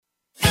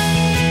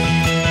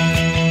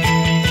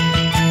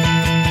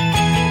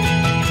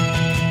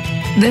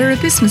There are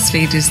business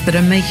leaders that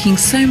are making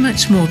so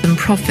much more than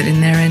profit in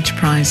their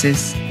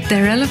enterprises.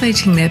 They're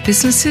elevating their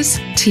businesses,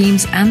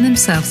 teams, and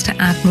themselves to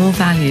add more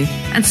value.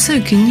 And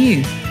so can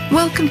you.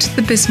 Welcome to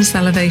the Business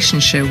Elevation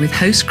Show with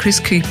host Chris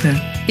Cooper.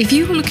 If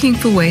you are looking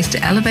for ways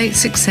to elevate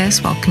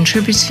success while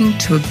contributing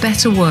to a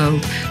better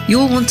world,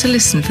 you'll want to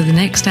listen for the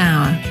next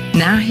hour.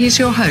 Now here's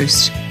your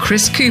host,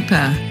 Chris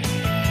Cooper.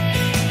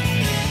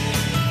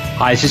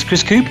 Hi, this is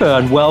Chris Cooper,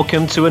 and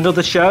welcome to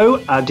another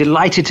show. I'm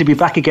delighted to be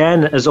back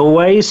again, as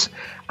always.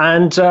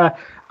 And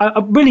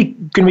I'm really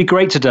going to be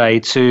great today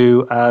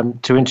to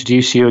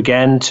introduce you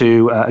again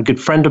to a good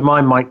friend of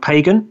mine, Mike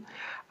Pagan.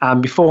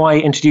 Before I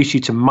introduce you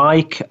to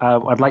Mike,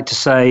 I'd like to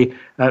say,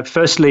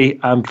 firstly,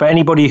 for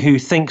anybody who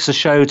thinks the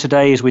show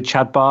today is with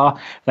Chad Barr,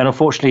 then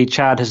unfortunately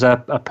Chad has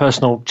a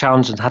personal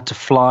challenge and had to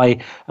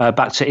fly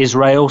back to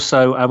Israel.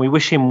 So we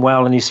wish him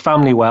well and his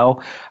family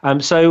well.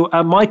 So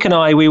Mike and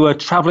I, we were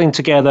traveling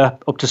together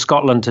up to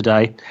Scotland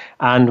today,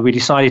 and we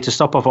decided to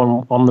stop off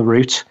on the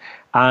route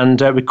and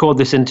record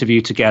this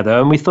interview together.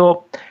 And we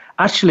thought,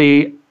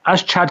 actually,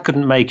 as Chad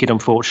couldn't make it,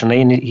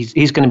 unfortunately, and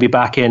he's going to be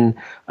back in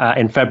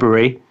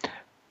February,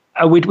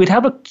 we'd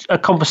have a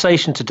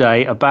conversation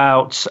today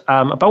about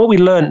what we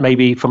learned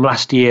maybe from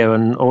last year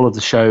and all of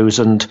the shows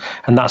and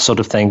that sort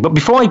of thing. But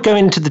before I go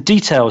into the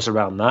details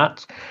around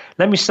that,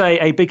 let me say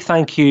a big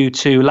thank you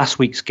to last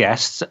week's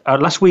guests.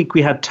 Last week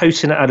we had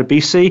Tosin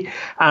Adebisi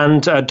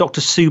and Dr.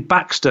 Sue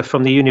Baxter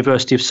from the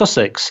University of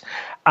Sussex.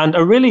 And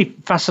a really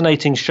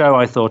fascinating show,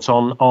 I thought,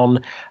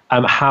 on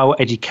how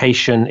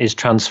education is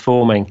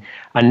transforming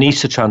and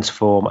needs to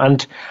transform.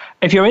 And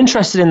if you're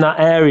interested in that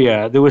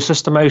area, there was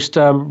just the most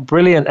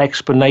brilliant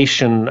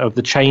explanation of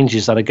the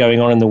changes that are going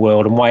on in the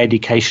world and why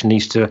education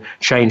needs to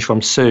change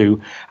from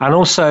Sue. And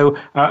also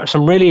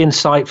some really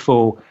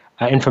insightful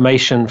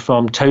information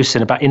from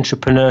Tosin about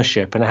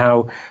entrepreneurship and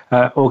how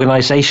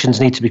organizations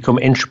need to become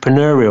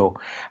entrepreneurial.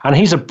 And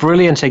he's a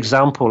brilliant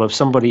example of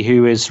somebody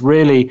who is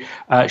really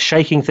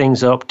shaking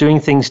things up, doing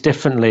things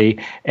differently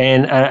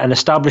in an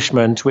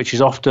establishment which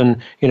is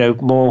often,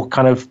 more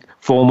kind of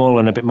formal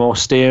and a bit more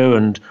austere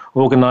and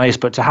organized,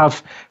 but to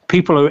have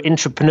people who are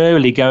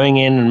entrepreneurially going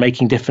in and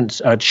making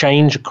different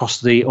change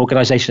across the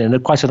organization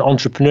in quite an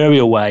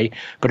entrepreneurial way,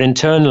 but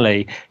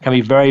internally can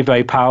be very,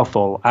 very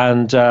powerful.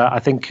 And I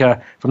think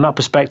from that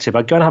perspective,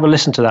 I'd go and have a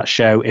listen to that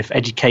show if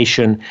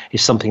education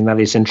is something that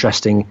is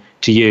interesting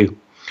to you.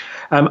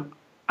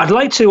 I'd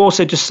like to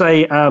also just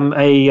say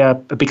a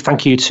big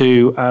thank you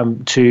to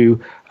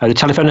the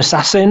telephone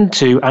assassin,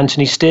 to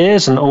Anthony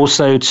Steers, and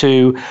also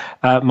to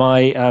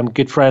my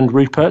good friend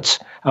Rupert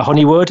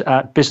Honeywood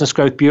at Business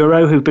Growth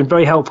Bureau, who've been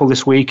very helpful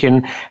this week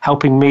in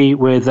helping me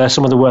with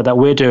some of the work that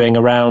we're doing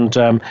around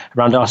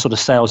our sort of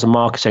sales and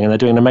marketing, and they're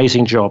doing an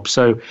amazing job.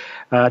 So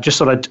just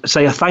thought I'd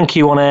say a thank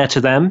you on air to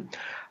them.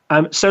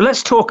 So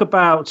let's talk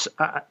about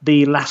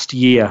the last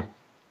year.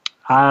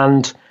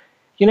 And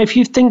if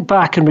you think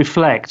back and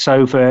reflect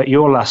over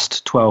your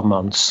last 12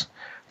 months,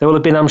 there will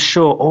have been, I'm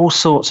sure, all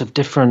sorts of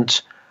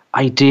different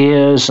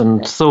ideas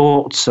and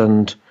thoughts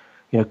and,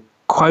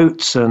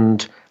 quotes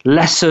and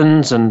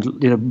lessons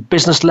and,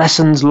 business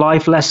lessons,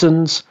 life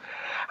lessons.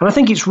 And I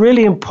think it's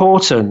really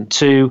important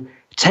to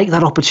take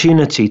that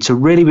opportunity to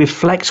really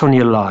reflect on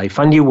your life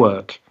and your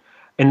work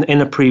in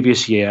a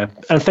previous year.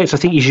 And in fact, I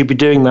think you should be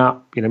doing that,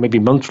 maybe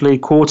monthly,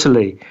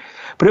 quarterly.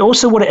 But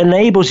also what it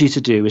enables you to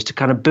do is to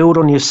kind of build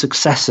on your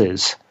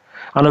successes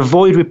and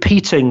avoid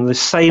repeating the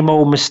same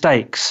old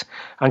mistakes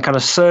and kind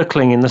of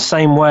circling in the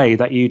same way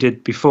that you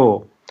did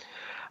before.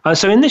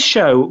 So in this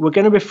show, we're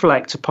going to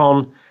reflect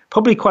upon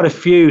probably quite a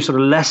few sort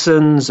of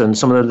lessons and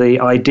some of the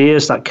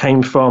ideas that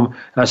came from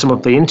some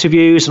of the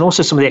interviews and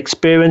also some of the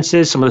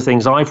experiences, some of the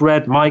things I've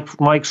read,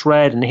 Mike's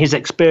read, and his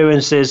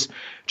experiences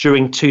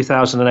during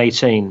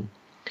 2018.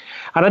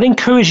 And I'd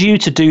encourage you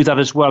to do that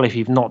as well if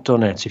you've not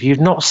done it. If you've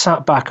not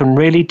sat back and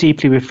really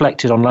deeply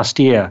reflected on last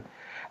year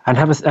and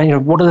have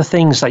what are the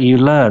things that you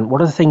learn?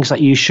 What are the things that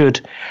you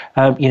should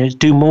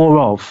do more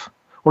of?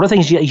 What are the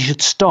things that you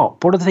should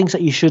stop? What are the things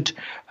that you should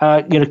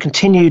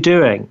continue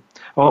doing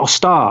or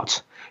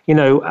start?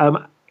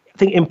 I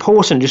think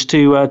important just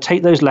to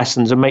take those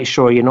lessons and make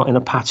sure you're not in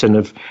a pattern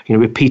of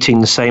repeating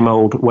the same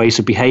old ways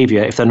of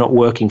behavior if they're not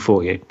working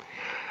for you.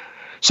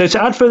 So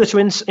to add further to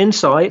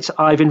insight,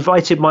 I've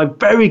invited my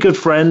very good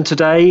friend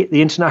today,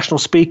 the international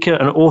speaker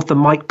and author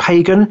Mike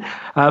Pagan.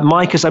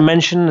 Mike, as I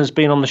mentioned, has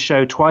been on the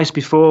show twice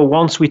before.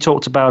 Once we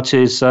talked about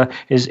his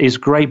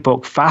great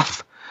book,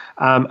 Faff.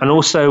 And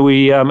also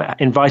we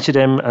invited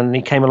him and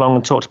he came along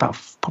and talked about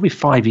probably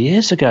 5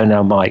 years ago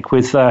now, Mike,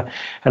 with an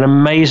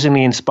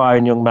amazingly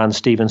inspiring young man,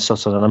 Stephen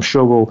Sutton. And I'm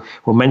sure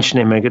we'll mention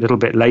him a little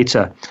bit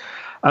later.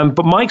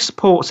 But Mike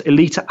supports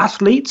elite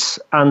athletes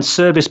and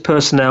service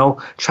personnel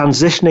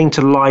transitioning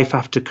to life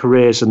after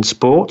careers and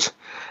sport.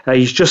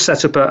 He's just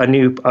set up a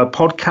new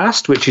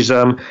podcast, which is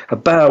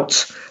about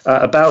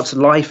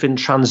life in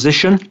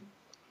transition.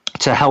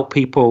 to help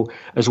people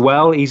as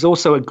well. He's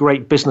also a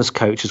great business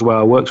coach as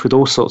well. Works with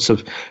all sorts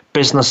of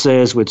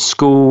businesses, with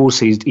schools.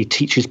 He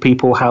teaches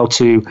people how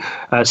to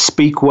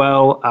speak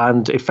well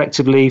and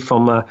effectively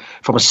from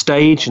a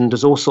stage, and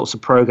does all sorts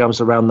of programs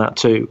around that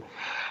too.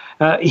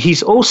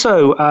 He's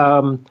also,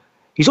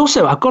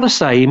 I've got to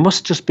say, he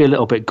must just be a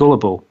little bit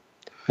gullible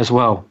as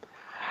well.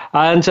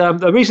 And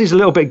the reason he's a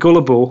little bit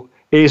gullible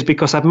is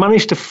because I've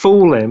managed to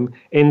fool him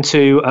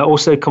into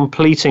also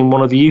completing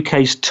one of the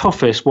UK's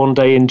toughest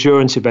one-day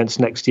endurance events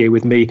next year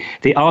with me,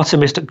 the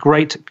Artemis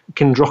Great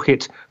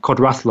Kindrochit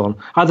Quadrathlon.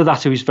 Either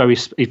that or he's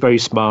very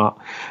smart.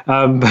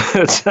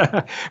 But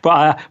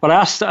I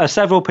asked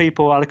several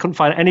people, and I couldn't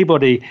find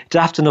anybody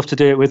daft enough to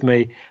do it with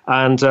me,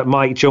 and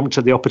Mike jumped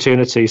at the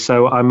opportunity.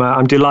 So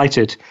I'm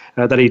delighted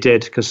that he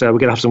did, because we're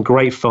going to have some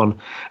great fun.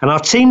 And our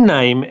team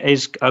name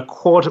is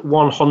Quad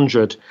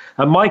 100.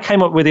 Mike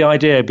came up with the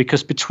idea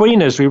because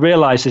between us, we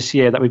realised this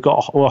year that we've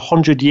got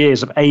 100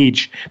 years of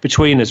age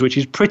between us, which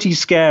is pretty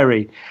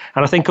scary.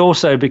 And I think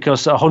also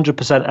because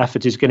 100%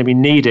 effort is going to be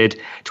needed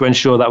to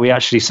ensure that we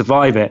actually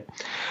survive it.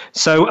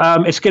 So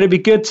it's going to be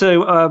good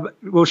to,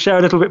 we'll share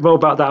a little bit more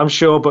about that, I'm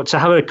sure, but to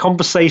have a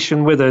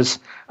conversation with us,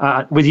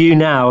 with you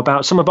now,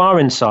 about some of our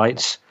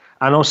insights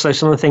and also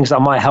some of the things that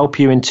might help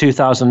you in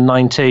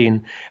 2019,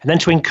 and then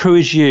to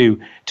encourage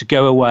you to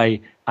go away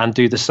and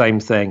do the same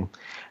thing.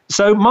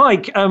 So,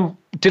 Mike, I'm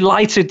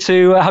delighted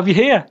to have you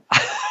here.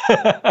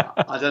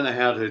 I don't know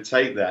how to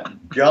take that.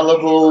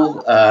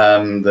 Gullible,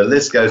 the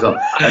list goes on.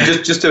 And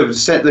just to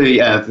set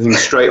the thing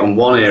straight on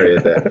one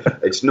area there,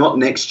 it's not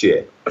next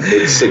year.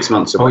 It's 6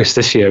 months away. Oh, it's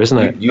this year, isn't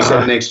it? You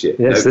said next year.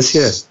 Yes, no, this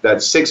year.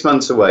 That's 6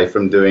 months away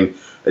from doing,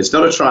 it's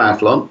not a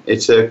triathlon,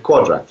 it's a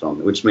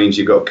quadrathlon, which means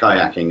you've got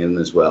kayaking in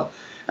as well.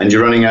 And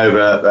you're running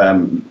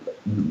over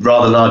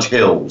rather large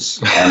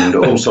hills and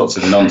all sorts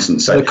of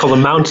nonsense. So they call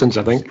them mountains,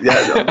 I think.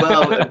 Yeah,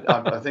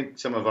 well, I think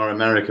some of our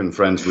American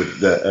friends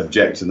would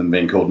object to them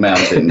being called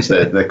mountains.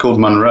 They're called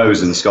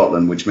Munros in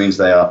Scotland, which means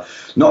they are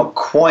not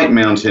quite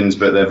mountains,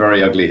 but they're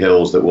very ugly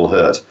hills that will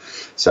hurt.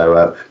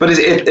 So, but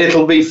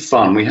it'll be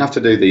fun. We have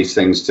to do these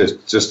things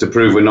just to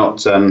prove we're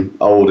not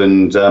old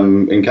and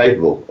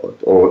incapable,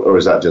 or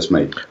is that just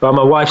me? Well,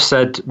 my wife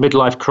said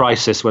midlife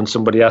crisis when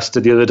somebody asked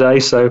her the other day,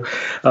 so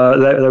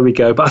there we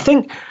go. But I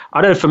think,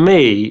 I don't know, for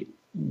me,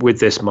 with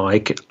this,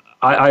 Mike,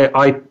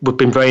 I've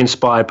been very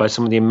inspired by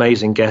some of the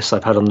amazing guests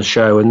I've had on the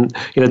show, and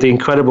the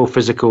incredible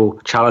physical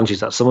challenges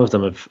that some of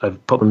them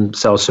have put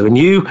themselves through. And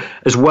you,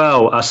 as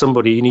well, are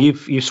somebody, you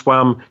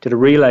did a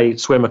relay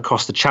swim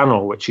across the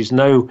Channel, which is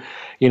no,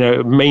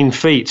 mean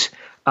feat.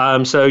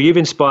 So you've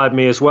inspired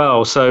me as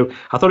well. So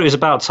I thought it was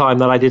about time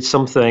that I did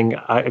something.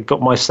 I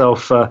got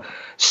myself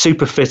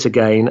super fit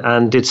again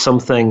and did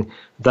something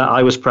that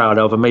I was proud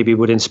of and maybe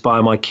would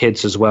inspire my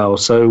kids as well.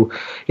 So,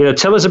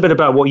 tell us a bit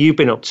about what you've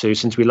been up to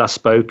since we last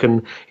spoke,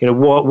 and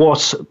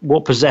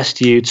what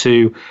possessed you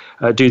to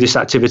do this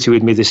activity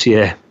with me this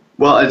year.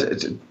 Well,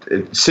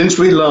 since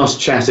we last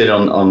chatted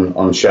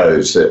on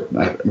shows, it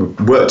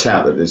worked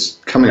out that it's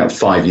coming up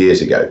 5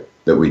 years ago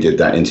that we did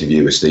that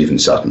interview with Stephen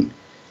Sutton.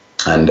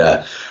 And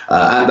at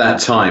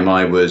that time,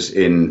 I was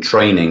in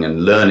training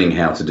and learning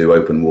how to do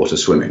open water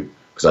swimming,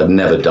 because I'd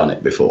never done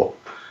it before.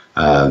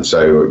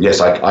 So, yes,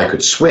 I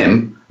could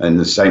swim in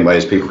the same way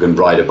as people can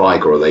ride a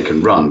bike or they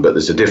can run, but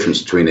there's a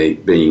difference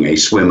between being a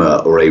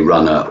swimmer or a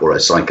runner or a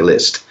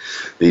cyclist.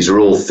 These are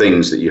all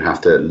things that you have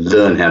to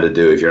learn how to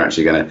do if you're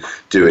actually going to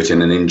do it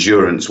in an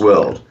endurance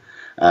world.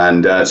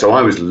 And so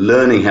I was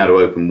learning how to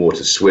open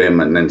water swim,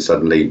 and then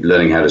suddenly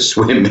learning how to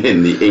swim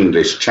in the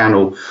English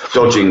Channel,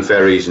 dodging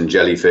ferries and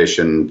jellyfish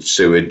and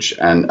sewage,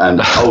 and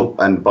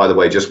by the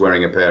way, just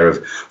wearing a pair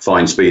of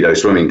fine Speedo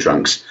swimming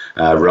trunks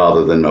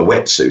rather than a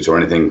wetsuit or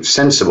anything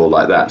sensible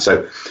like that.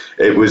 So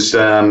it was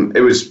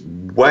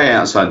way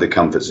outside the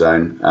comfort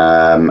zone,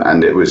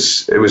 and it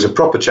was a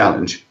proper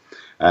challenge.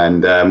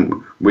 And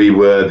we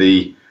were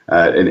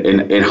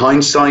in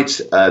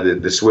hindsight,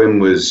 the swim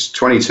was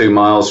 22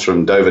 miles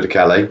from Dover to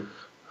Calais,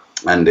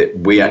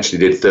 and we actually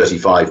did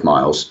 35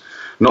 miles,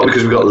 not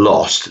because we got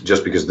lost,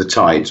 just because the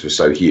tides were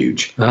so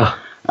huge.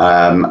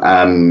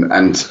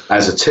 And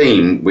as a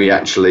team, we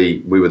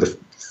were the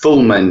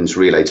full men's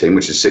relay team,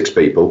 which is 6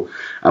 people,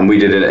 and we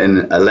did it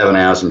in 11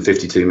 hours and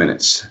 52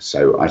 minutes.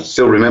 So I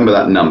still remember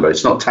that number.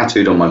 It's not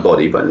tattooed on my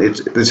body, but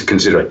it's a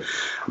consideration.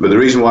 But the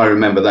reason why I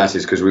remember that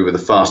is because we were the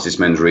fastest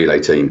men's relay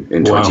team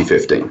in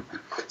 2015.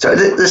 So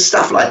there's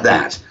stuff like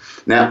that.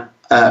 Now,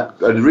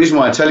 the reason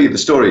why I tell you the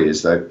story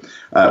is, though,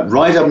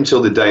 right up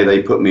until the day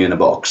they put me in a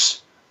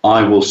box,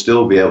 I will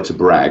still be able to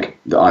brag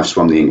that I've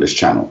swum the English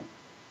Channel.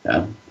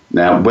 Yeah?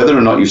 Now, whether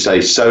or not you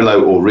say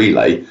solo or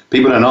relay,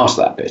 people don't ask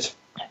that bit.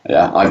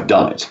 Yeah, I've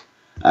done it.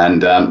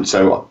 And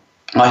so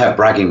I have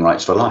bragging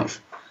rights for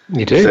life.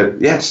 You do? So,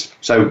 yes.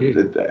 So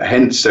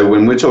hence,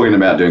 when we're talking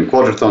about doing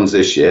quadrathons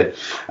this year,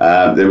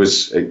 there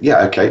was,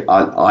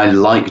 I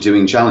like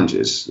doing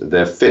challenges.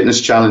 They're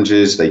fitness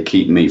challenges. They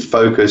keep me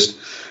focused.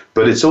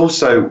 But it's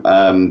also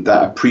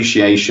that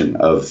appreciation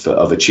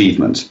of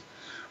achievement,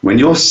 when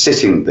you're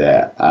sitting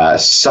there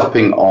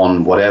supping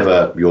on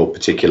whatever your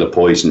particular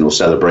poison or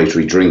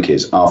celebratory drink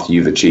is after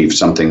you've achieved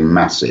something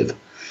massive,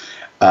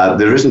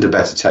 there isn't a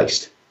better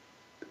taste.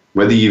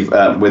 Whether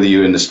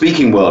you're in the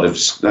speaking world have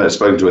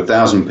spoken to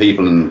 1,000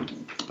 people and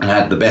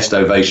had the best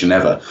ovation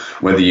ever,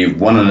 whether you've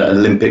won an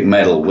Olympic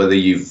medal, whether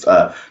you've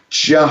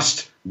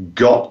just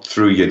got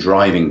through your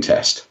driving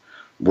test,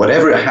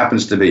 whatever it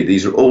happens to be,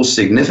 these are all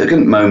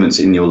significant moments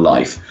in your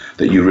life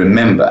that you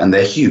remember, and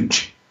they're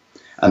huge.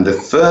 And the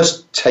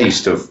first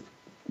taste of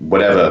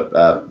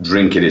whatever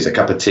drink it is, a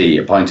cup of tea,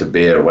 a pint of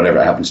beer, or whatever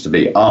it happens to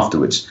be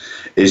afterwards,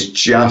 is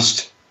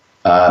just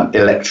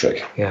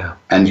electric. Yeah.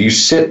 And you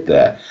sit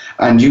there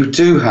and you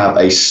do have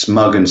a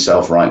smug and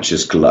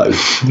self-righteous glow,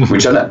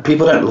 which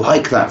people don't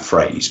like that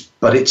phrase,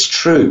 but it's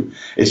true.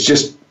 It's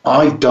just,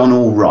 I've done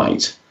all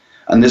right.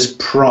 And there's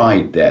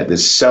pride there.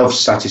 There's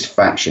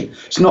self-satisfaction.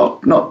 It's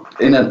not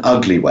in an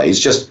ugly way. It's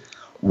just,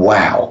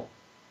 wow,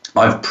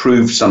 I've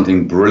proved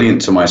something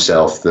brilliant to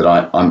myself that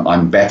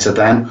I'm better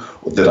than,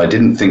 or that I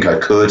didn't think I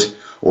could,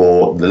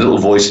 or the little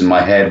voice in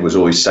my head was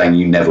always saying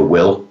you never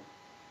will.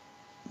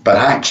 But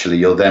actually,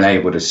 you're then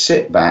able to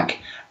sit back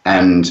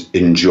and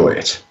enjoy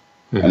it,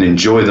 and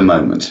enjoy the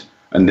moment.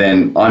 And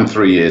then I'm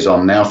 3 years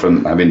on now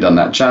from having done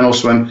that channel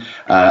swim,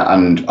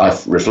 and I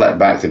reflect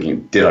back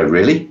thinking, did I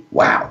really?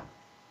 Wow.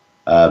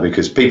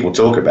 Because people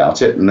talk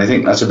about it and they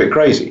think that's a bit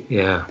crazy.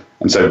 Yeah.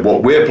 And so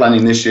what we're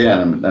planning this year,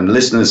 and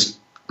listeners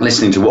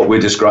listening to what we're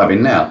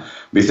describing now,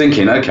 be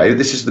thinking, okay,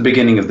 this is the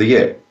beginning of the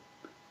year.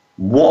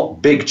 What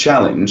big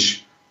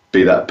challenge,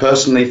 be that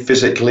personally,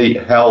 physically,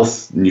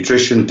 health,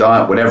 nutrition,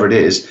 diet, whatever it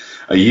is,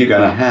 are you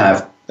going to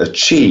have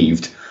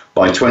achieved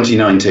by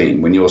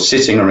 2019 when you're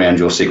sitting around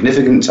your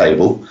significant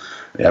table,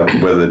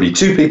 whether there be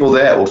 2 people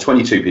there or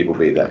 22 people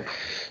be there?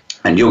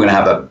 And you're going to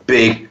have a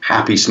big,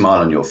 happy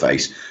smile on your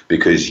face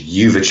because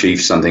you've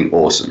achieved something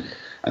awesome.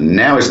 And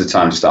now is the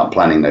time to start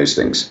planning those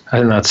things. I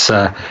think that's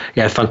a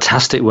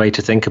fantastic way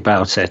to think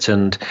about it.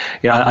 And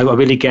I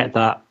really get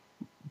that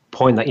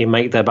point that you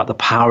make there about the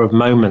power of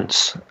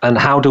moments. And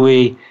how do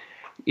we,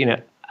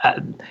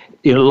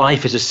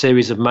 life is a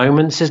series of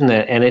moments, isn't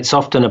it? And it's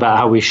often about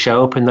how we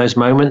show up in those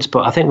moments.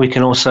 But I think we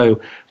can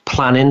also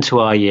plan into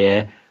our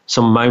year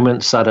some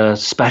moments that are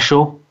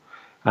special.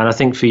 And I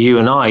think for you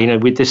and I,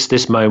 with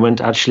this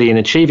moment, actually in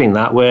achieving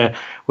that, we're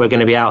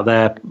going to be out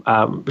there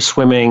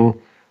swimming,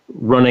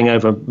 running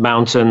over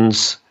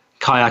mountains,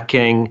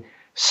 kayaking,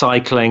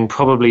 cycling,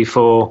 probably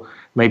for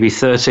maybe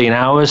 13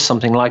 hours,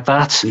 something like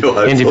that,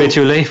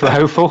 individually. We're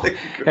hopeful.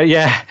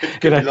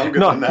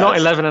 Not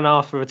 11 and a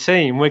half for a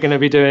team. We're going to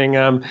be doing,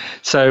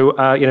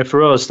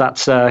 for us,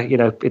 that's,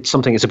 it's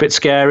something that's a bit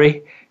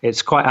scary.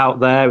 It's quite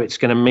out there. It's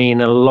going to mean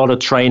a lot of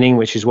training,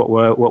 which is what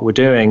we're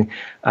doing.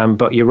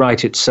 But you're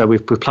right. It's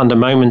we've planned a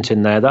moment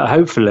in there that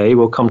hopefully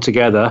will come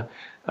together,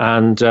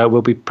 and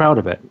we'll be proud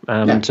of it.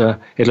 And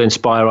it'll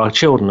inspire our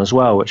children as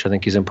well, which I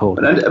think is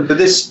important. But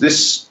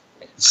this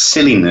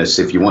silliness,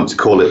 if you want to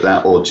call it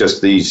that, or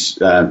just these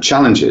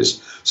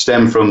challenges,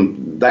 stem from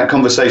that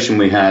conversation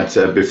we had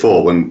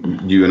before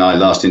when you and I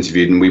last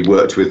interviewed, and we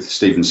worked with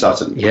Stephen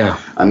Sutton. Yeah.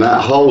 And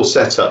that whole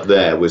setup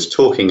there was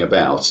talking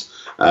about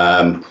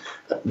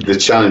the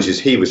challenges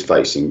he was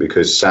facing,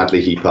 because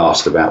sadly he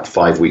passed about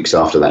 5 weeks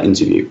after that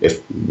interview,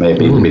 if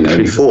maybe been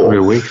only 4.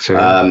 A week too.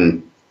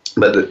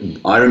 But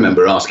I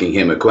remember asking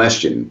him a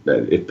question.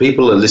 If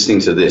people are listening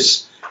to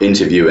this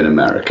interview in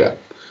America,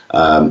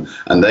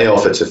 and they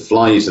offer to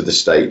fly you to the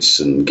States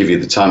and give you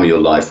the time of your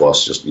life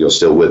whilst you're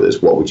still with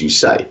us, what would you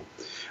say?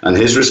 And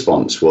his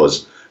response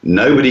was,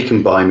 nobody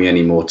can buy me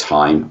any more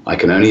time. I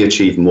can only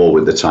achieve more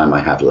with the time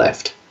I have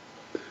left.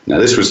 Now,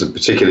 this was a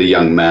particular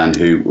young man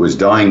who was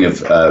dying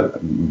of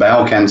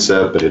bowel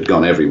cancer, but had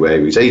gone everywhere.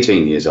 He was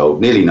 18 years old,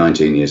 nearly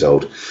 19 years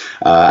old,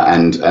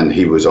 and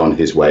he was on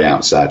his way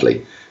out,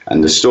 sadly.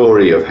 And the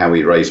story of how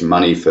he raised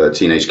money for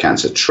Teenage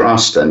Cancer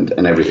Trust and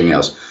everything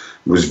else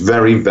was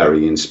very,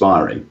 very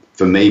inspiring.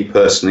 For me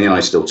personally,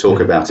 I still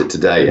talk about it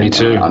today. Me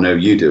too. I know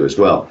you do as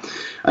well.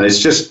 And it's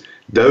just,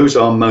 those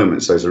are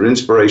moments, those are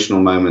inspirational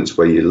moments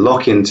where you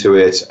lock into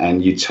it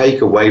and you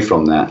take away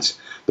from that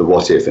the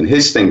what if. And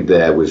his thing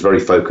there was very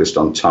focused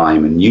on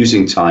time and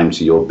using time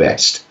to your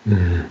best.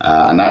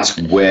 And that's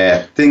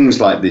where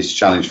things like this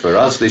challenge for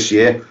us this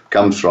year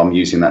comes from,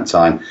 using that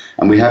time.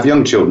 And we have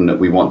young children that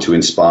we want to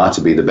inspire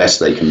to be the best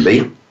they can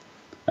be.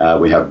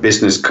 We have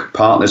business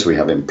partners, we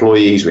have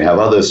employees, we have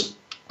others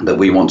that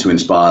we want to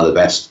inspire the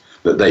best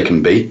that they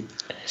can be.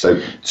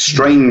 So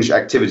strange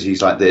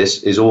activities like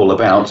this is all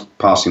about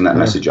passing that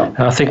message on.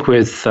 And I think for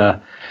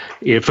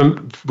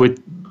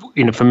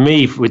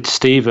me, with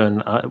Stephen,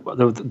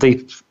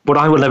 what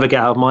I will never get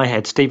out of my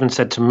head, Stephen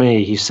said to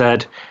me, he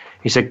said,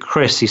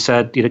 Chris,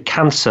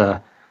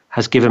 cancer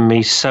has given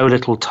me so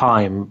little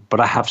time, but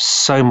I have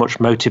so much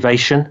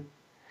motivation.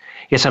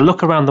 Yes, I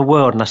look around the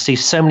world and I see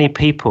so many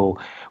people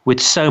with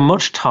so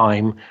much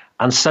time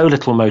and so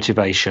little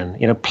motivation.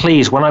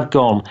 Please, when I've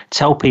gone,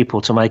 tell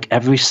people to make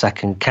every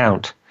second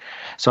count.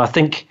 So I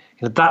think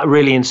that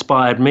really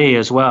inspired me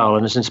as well,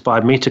 and has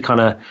inspired me to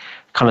kind of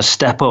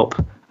step up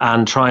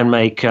and try and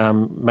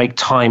make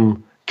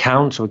time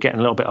count. We're getting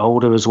a little bit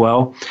older as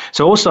well.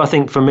 So also, I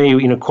think for me,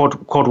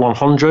 Quad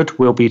 100,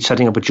 we'll be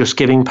setting up a Just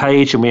Giving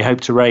page, and we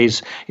hope to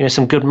raise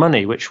some good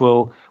money, which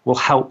will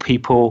help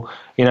people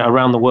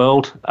around the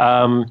world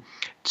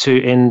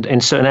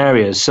in certain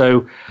areas.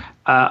 So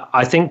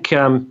I think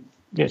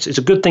it's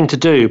a good thing to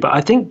do. But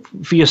I think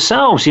for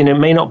yourselves, it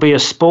may not be a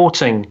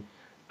sporting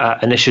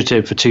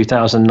initiative for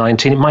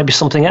 2019. It might be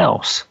something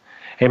else.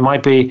 It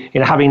might be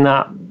having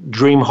that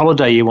dream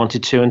holiday you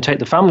wanted to and take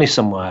the family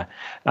somewhere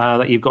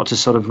that you've got to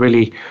sort of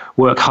really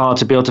work hard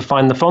to be able to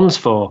find the funds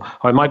for.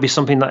 Or it might be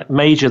something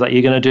major that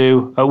you're going to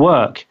do at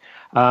work.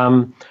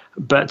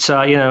 But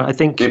I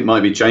think it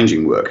might be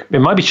changing work. It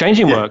might be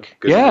changing work.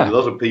 Yeah, a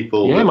lot of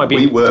people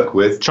we work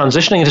with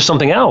transitioning into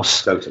something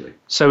else. Totally.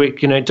 So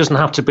it doesn't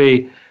have to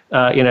be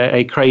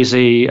a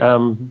crazy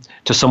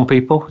to some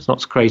people. It's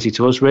not crazy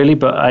to us really,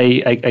 but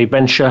a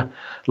venture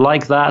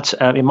like that.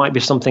 It might be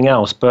something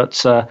else, but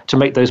to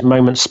make those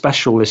moments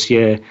special this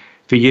year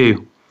for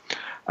you.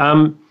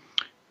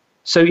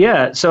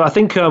 So I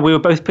think we were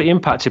both pretty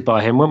impacted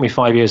by him, weren't we,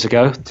 5 years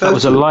ago? Totally. That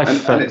was a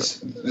life. And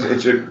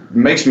it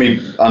makes me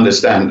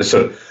understand.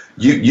 So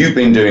you've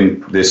been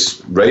doing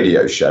this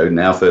radio show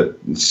now for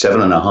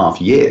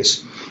 7.5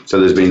 years. So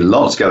there's been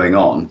lots going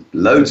on,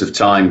 loads of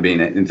time being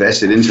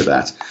invested into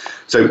that.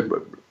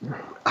 So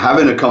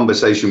having a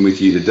conversation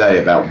with you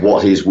today about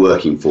what is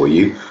working for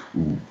you,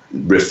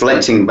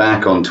 reflecting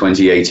back on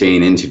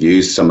 2018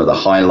 interviews, some of the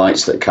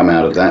highlights that come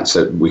out of that,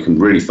 so we can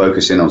really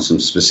focus in on some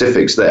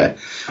specifics there.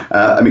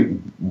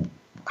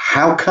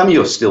 How come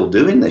you're still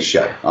doing this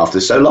show after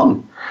so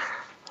long?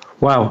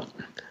 Wow.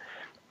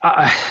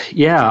 I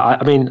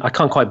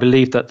can't quite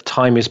believe that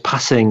time is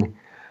passing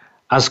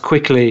as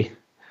quickly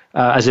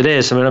as it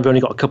is. I've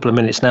only got a couple of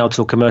minutes now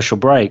till commercial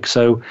break,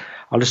 so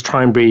I'll just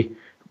try and be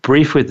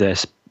brief with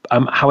this.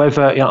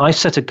 However, I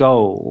set a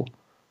goal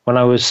when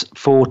I was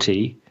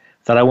 40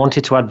 that I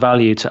wanted to add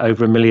value to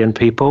over 1 million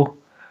people,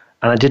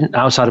 and I didn't,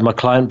 outside of my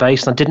client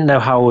base, and I didn't know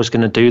how I was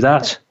going to do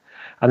that.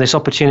 And this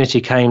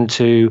opportunity came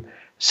to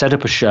set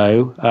up a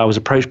show. I was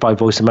approached by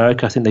Voice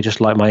America. I think they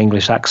just like my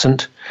English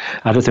accent.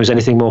 I don't think there was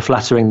anything more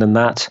flattering than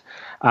that.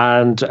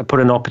 And put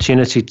an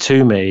opportunity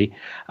to me,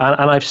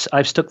 and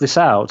I've stuck this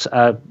out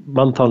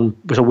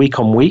week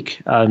on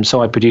week.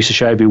 So I produce a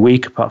show every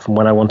week, apart from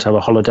when I want to have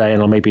a holiday,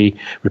 and I'll maybe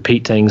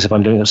repeat things if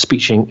I'm doing a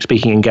speaking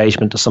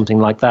engagement or something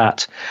like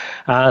that.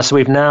 So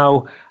we've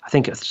now, I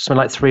think it's something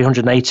like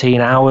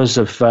 318 hours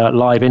of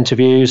live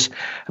interviews,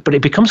 but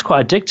it becomes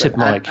quite addictive,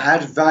 Mike.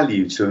 Add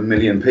value to 1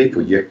 million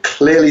people. You're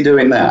clearly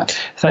doing that.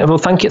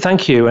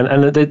 Thank you.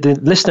 And the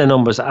listener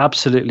numbers are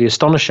absolutely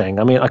astonishing.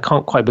 I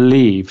can't quite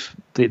believe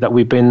that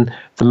we've been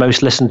the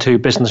most listened to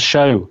business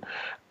show,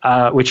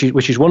 which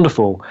is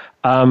wonderful.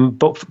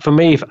 But for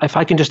me, if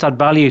I can just add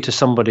value to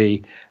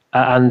somebody,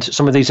 and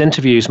some of these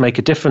interviews make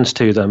a difference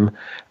to them,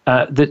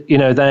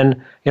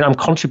 then I'm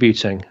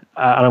contributing,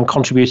 and I'm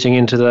contributing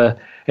into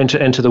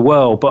the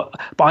world. But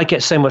I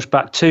get so much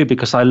back too,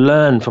 because I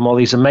learn from all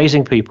these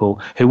amazing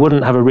people who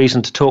wouldn't have a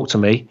reason to talk to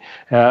me,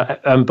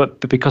 but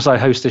because I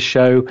host this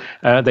show,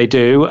 they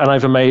do, and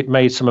I've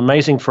made some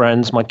amazing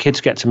friends. My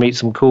kids get to meet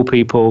some cool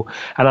people,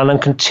 and I'm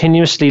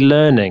continuously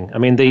learning.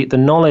 The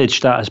knowledge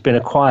that has been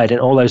acquired in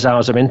all those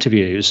hours of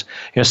interviews.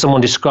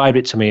 Someone described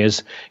it to me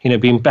as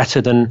being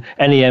better than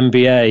any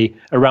MBA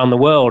around the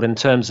world in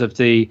terms of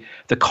the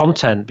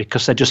content,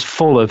 because they're just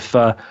full of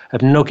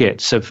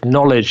nuggets of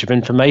knowledge, of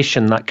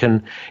information that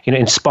can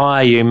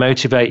inspire you,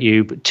 motivate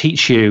you,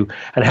 teach you,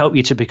 and help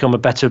you to become a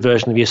better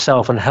version of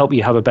yourself and help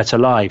you have a better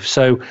life.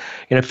 So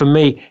for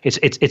me,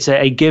 it's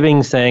a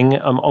giving thing.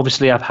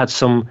 Obviously I've had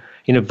some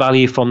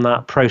value from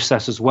that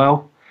process as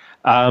well,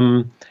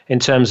 in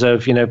terms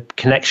of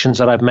connections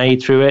that I've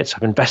made through it.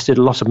 I've invested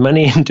a lot of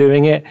money in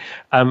doing it,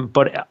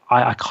 but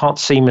I can't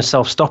see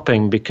myself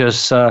stopping,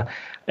 because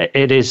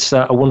it is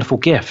a wonderful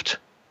gift.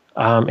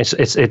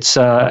 It's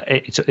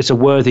a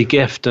worthy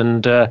gift,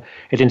 and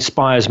it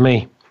inspires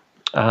me.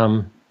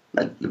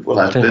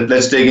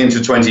 Let's dig into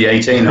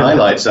 2018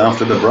 highlights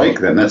after the break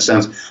then. That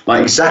sounds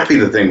like exactly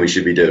the thing we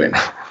should be doing.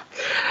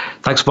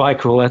 Thanks,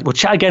 Mike. We'll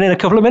chat again in a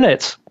couple of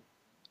minutes.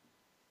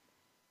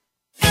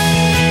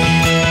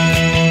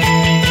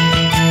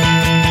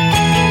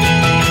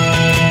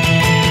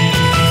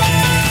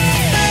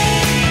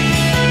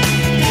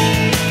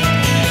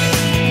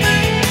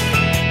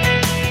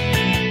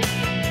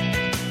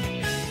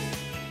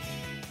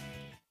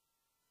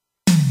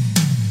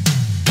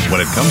 When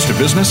it comes to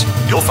business,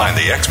 you'll find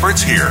the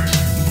experts here.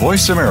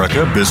 Voice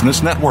America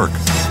Business Network.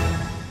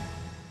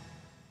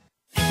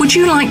 Would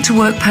you like to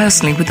work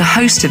personally with the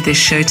host of this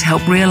show to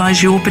help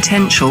realize your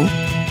potential?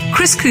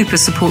 Chris Cooper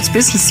supports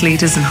business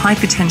leaders and high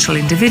potential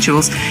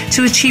individuals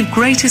to achieve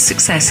greater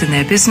success in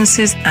their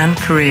businesses and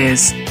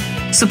careers.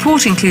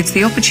 Support includes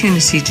the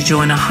opportunity to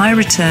join a high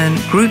return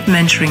group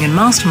mentoring and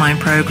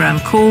mastermind program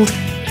called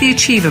the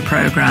Achiever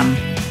Program.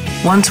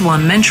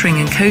 One-to-one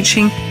mentoring and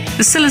coaching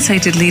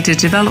facilitated leader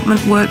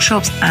development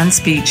workshops and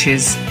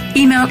speeches.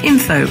 Email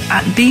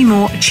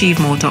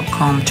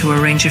info@bemoreachievemore.com to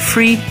arrange a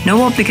free,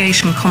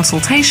 no-obligation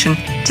consultation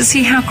to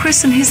see how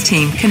Chris and his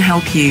team can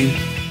help you.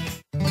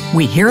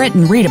 We hear it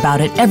and read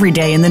about it every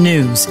day in the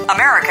news.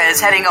 America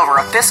is heading over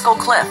a fiscal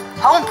cliff.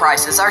 Home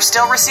prices are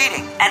still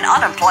receding and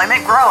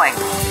unemployment growing.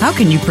 How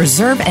can you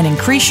preserve and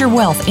increase your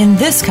wealth in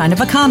this kind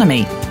of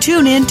economy?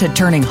 Tune in to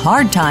Turning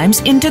Hard Times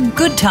into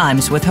Good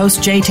Times with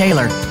host Jay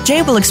Taylor.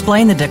 Jay will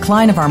explain the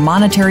decline of our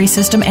monetary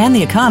system and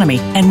the economy,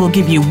 and will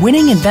give you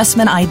winning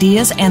investment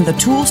ideas and the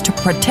tools to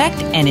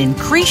protect and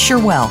increase your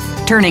wealth.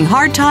 Turning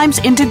Hard Times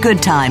into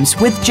Good Times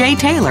with Jay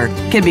Taylor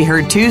can be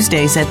heard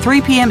Tuesdays at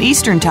 3 p.m.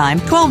 Eastern Time,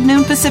 12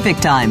 noon Pacific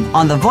Time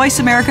on the Voice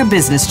America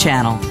Business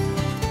Channel.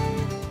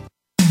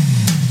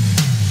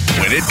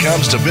 When it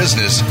comes to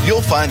business,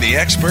 you'll find the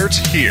experts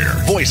here.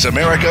 Voice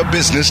America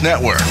Business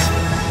Network.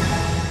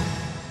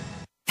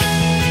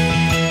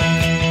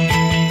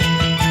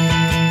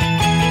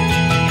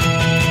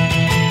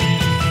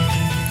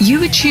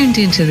 You are tuned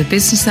into the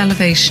Business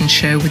Elevation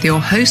Show with your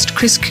host,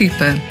 Chris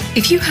Cooper.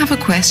 If you have a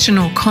question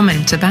or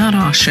comment about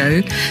our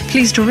show,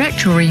 please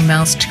direct your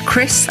emails to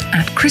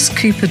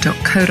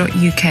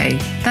chris@chriscooper.co.uk.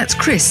 That's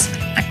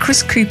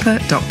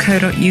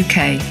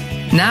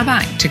chris@chriscooper.co.uk. Now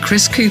back to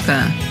Chris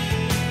Cooper.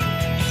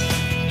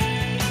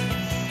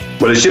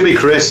 Well, it should be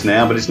Chris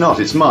now, but it's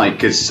not. It's Mike,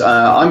 because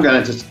I'm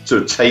going to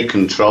sort of take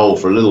control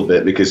for a little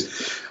bit, because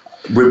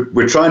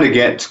we're trying to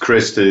get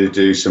Chris to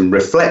do some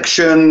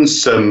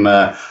reflections, some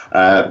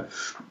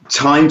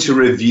time to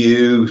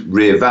review,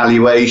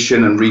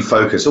 reevaluation and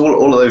refocus,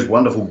 all of those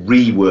wonderful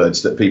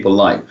words that people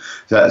like.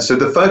 So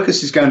the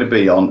focus is going to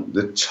be on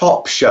the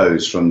top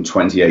shows from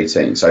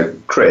 2018. So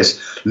Chris,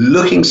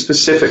 looking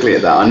specifically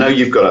at that, I know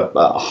you've got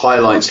a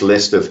highlights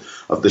list of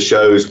the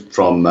shows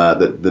from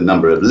the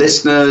number of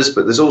listeners,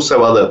 but there's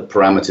also other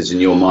parameters in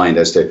your mind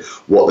as to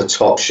what the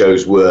top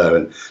shows were.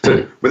 And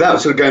so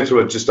without sort of going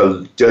through just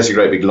a dirty,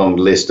 great big long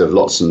list of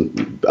lots of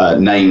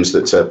names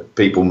that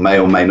people may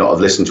or may not have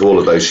listened to all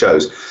of those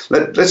shows,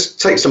 let's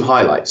take some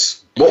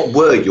highlights. What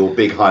were your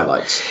big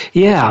highlights?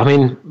 Yeah, I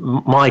mean,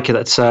 Mike,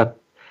 that's a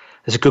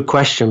good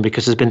question,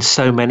 because there's been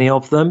so many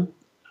of them,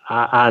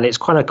 and it's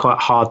quite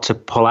hard to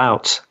pull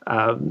out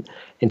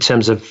in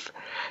terms of,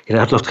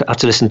 I'd love to have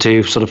to listen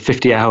to sort of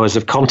 50 hours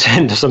of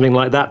content or something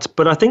like that.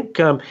 But I think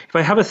if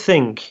I have a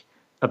think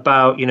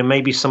about,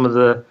 maybe some of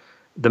the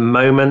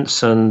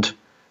moments and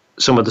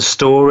some of the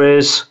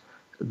stories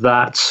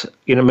that,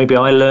 maybe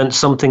I learned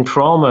something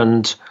from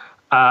and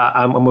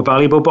were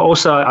valuable. But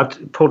also I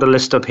pulled a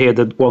list up here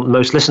that want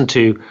most listened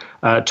to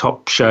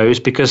top shows,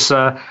 because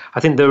I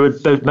think they were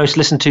the most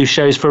listened to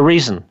shows for a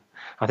reason.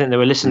 I think they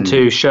were listened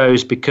to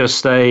shows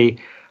because they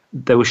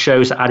were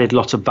shows that added a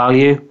lot of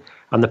value,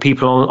 and the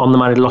people on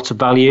them added a lot of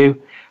value,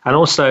 and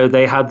also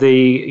they had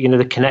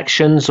the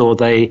connections or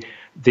the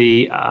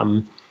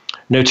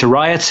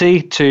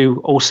notoriety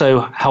to also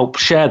help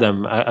share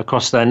them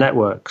across their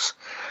networks.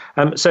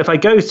 So if I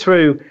go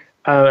through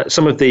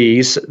some of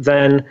these,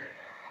 then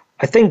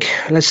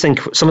let's think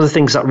some of the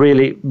things that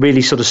really,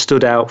 really sort of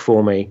stood out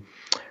for me.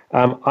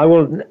 I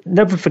will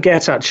never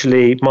forget,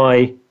 actually,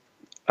 my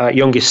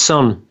oldest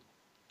son,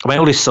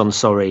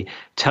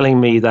 telling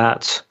me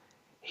that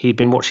he'd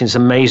been watching this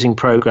amazing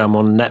program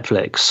on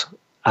Netflix,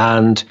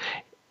 and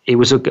it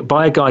was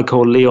by a guy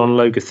called Leon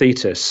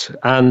Logothetis.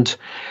 And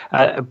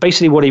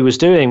basically what he was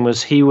doing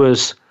was he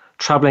was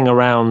traveling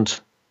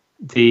around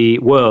the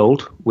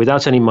world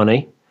without any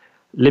money,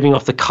 living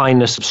off the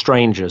kindness of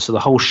strangers. So the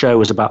whole show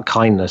was about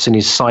kindness in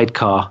his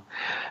sidecar.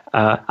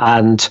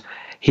 And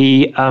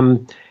he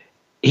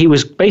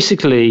was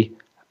basically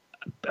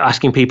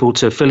asking people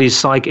to fill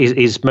his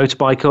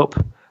motorbike up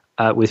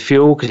with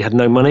fuel, because he had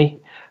no money,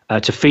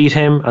 to feed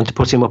him and to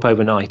put him up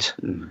overnight.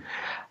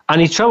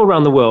 And he traveled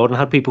around the world and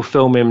had people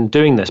film him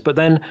doing this. But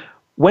then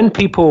when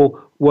people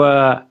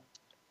were,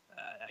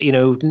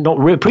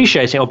 not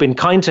appreciating or being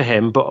kind to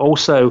him, but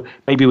also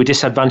maybe were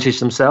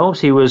disadvantaged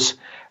themselves, he was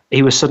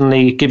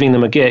suddenly giving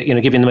them a gift,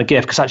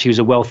 because actually he was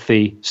a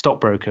wealthy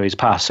stockbroker in his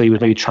past. So he was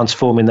maybe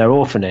transforming their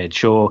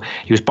orphanage, or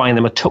he was buying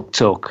them a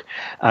tuk-tuk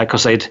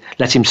because they'd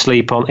let him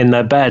sleep in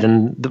their bed,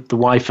 and the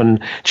wife and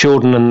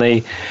children and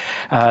the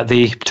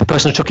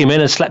person who took him in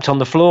had slept on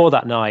the floor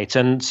that night.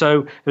 And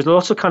so there was a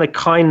lot of kind of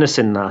kindness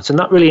in that, and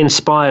that really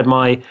inspired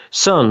my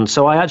son.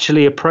 So I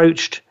actually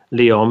approached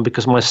Leon,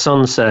 because my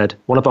son said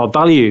one of our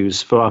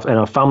values in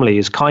our family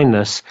is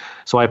kindness.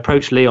 So I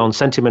approached Leon,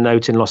 sent him a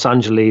note in Los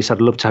Angeles,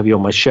 I'd love to have you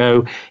on my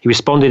show. He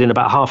responded in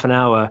about half an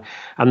hour.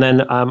 And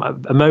then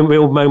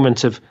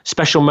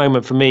special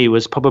moment for me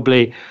was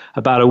probably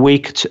about a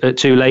week or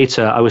two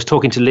later. I was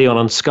talking to Leon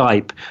on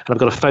Skype, and I've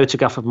got a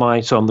photograph of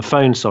on the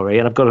phone,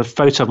 and I've got a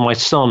photo of my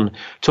son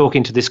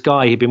talking to this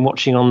guy he'd been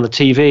watching on the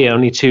TV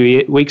only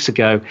 2 weeks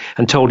ago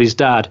and told his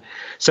dad.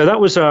 So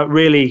that was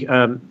really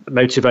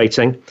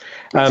motivating.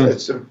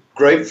 It's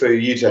great for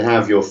you to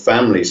have your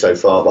family so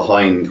far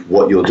behind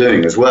what you're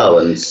doing as well,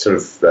 and sort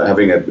of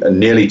having a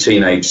nearly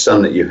teenage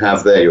son that you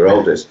have there, your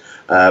oldest,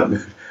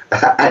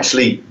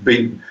 actually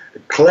being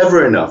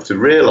clever enough to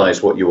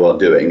realise what you are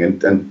doing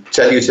and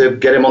tell you to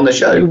get him on the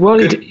show. Well,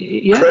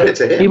 credit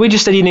to him. We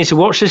just said, you need to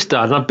watch this,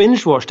 Dad, and I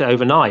binge watched it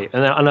overnight,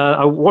 and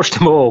I watched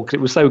them all because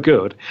it was so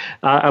good.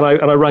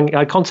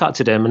 I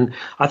contacted him, and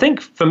I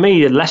think for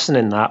me, the lesson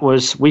in that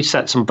was we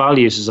set some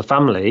values as a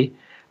family,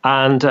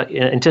 and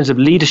in terms of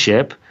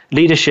leadership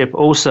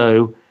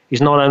also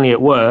is not only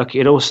at work;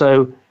 it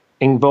also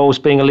involves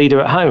being a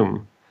leader at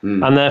home.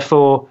 And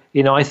therefore,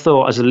 I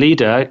thought as a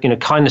leader,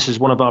 kindness is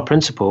one of our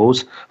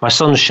principles. My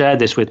son shared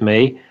this with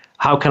me.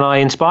 How can I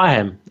inspire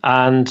him?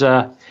 And,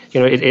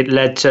 it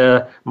led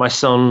to my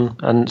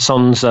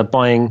sons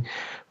buying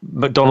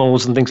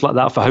McDonald's and things like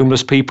that for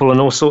homeless people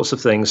and all sorts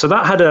of things. So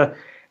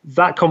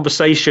that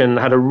conversation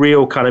had a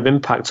real kind of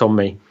impact on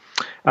me.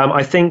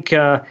 I think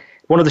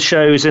one of the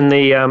shows in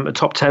the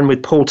top 10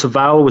 with Paul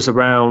Taval was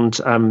around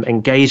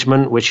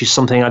engagement, which is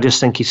something I just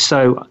think is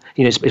so,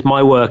 it's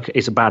my work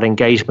is about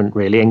engagement,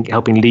 really, and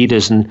helping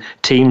leaders and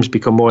teams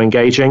become more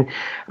engaging.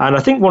 And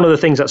I think one of the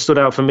things that stood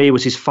out for me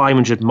was his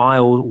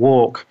 500-mile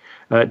walk,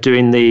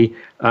 doing the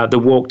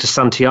walk to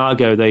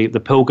Santiago, the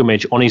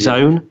pilgrimage on his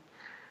own.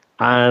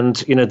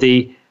 And,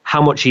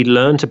 how much he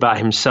learned about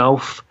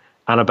himself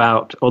and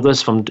about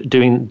others from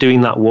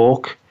doing that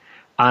walk.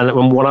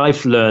 And what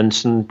I've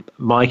learned, and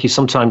Mike, is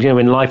sometimes,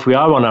 in life we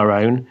are on our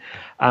own,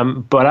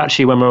 but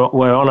actually when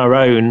we're on our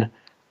own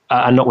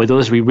and not with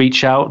others, we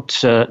reach out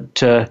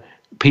to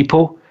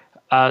people.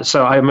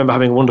 So I remember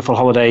having a wonderful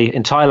holiday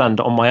in Thailand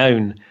on my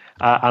own,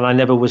 and I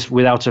never was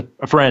without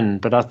a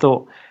friend. But I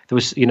thought there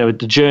was,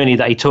 the journey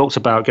that he talks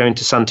about going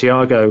to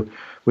Santiago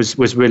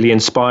was really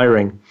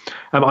inspiring.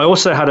 I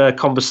also had a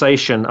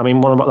conversation.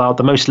 One of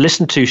the most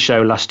listened to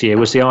show last year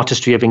was the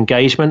Artistry of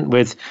Engagement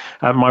with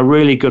my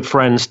really good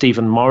friend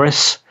Stephen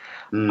Morris.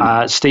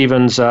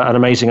 Stephen's an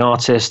amazing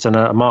artist and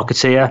a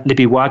marketeer.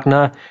 Libby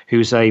Wagner,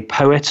 who's a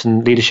poet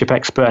and leadership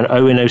expert, and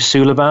Owen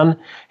O'Sullivan,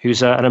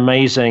 who's an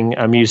amazing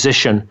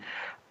musician,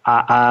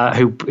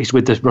 who is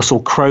with the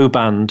Russell Crowe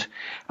Band.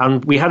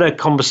 And we had a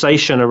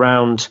conversation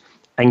around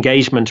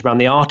engagement, around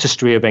the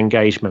artistry of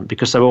engagement,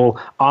 because they're all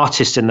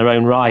artists in their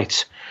own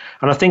right.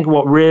 And I think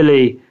what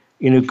really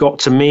got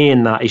to me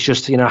in that is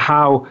just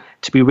how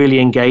to be really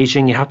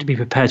engaging. You have to be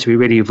prepared to be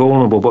really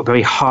vulnerable, but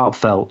very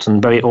heartfelt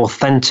and very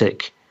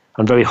authentic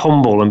and very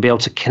humble, and be able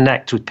to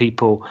connect with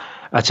people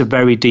at a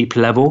very deep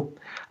level.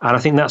 And I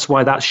think that's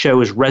why that show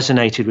has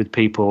resonated with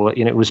people.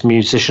 It was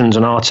musicians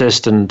and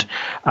artists and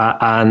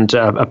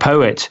a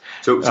poet.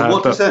 So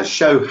what does that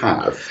show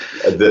have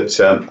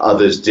that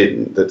others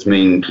didn't, that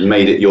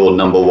made it your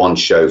number one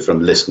show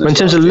from listeners? In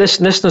terms of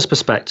listeners'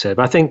 perspective,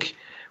 I think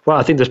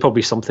there's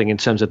probably something in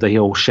terms of they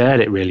all shared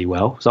it really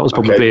well. So that was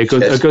probably a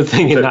good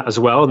thing in that as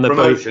well. And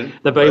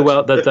they're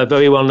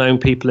very well known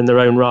people in their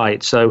own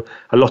right. So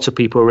a lot of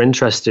people are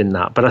interested in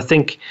that. But I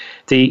think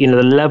the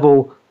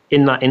level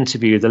in that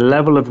interview, the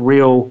level of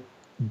real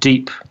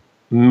deep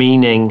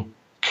meaning,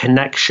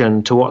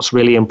 connection to what's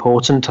really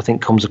important, I think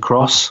comes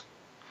across.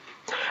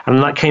 And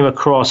that came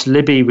across.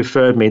 Libby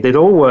referred me. They'd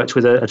all worked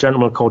with a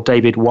gentleman called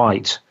David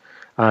White,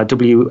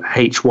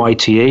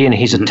 WHYTE, and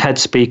he's a TED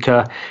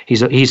speaker.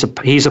 He's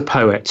a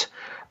poet,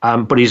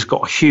 but he's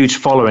got a huge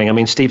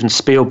following. Steven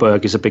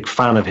Spielberg is a big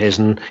fan of his,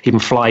 and even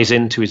flies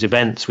into his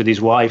events with his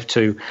wife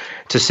to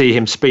see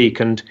him speak.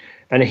 And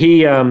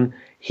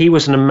he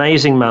was an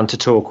amazing man to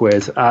talk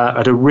with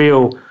at a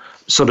real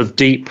sort of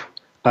deep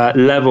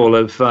level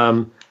of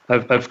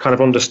kind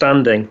of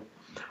understanding,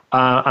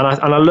 and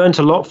I learned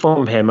a lot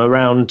from him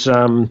around.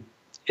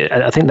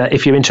 I think that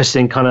if you're interested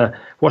in kind of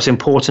what's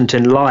important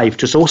in life,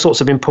 just all sorts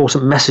of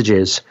important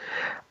messages.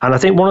 And I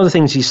think one of the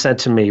things he said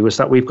to me was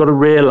that we've got to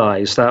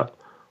realize that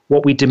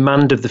what we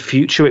demand of the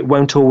future, it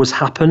won't always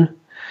happen.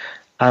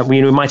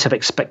 We might have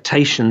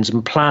expectations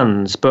and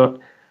plans, but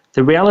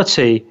the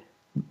reality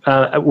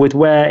with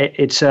where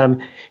it's,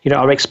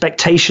 our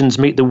expectations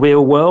meet the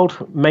real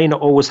world may not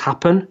always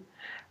happen,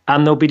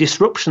 and there'll be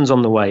disruptions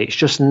on the way. It's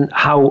just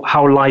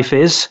how life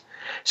is.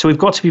 So we've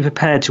got to be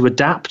prepared to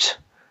adapt,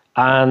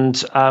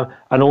 and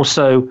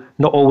also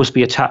not always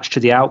be attached to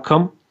the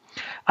outcome.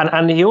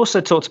 And he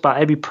also talked about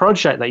every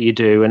project that you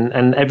do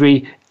and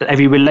every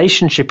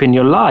relationship in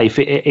your life.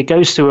 It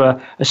goes through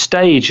a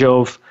stage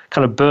of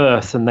kind of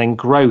birth and then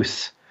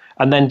growth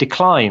and then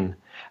decline.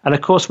 And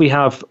of course, we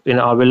have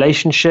our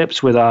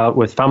relationships with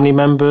family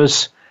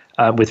members,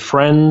 with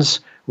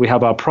friends. We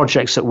have our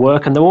projects at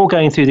work, and they're all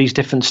going through these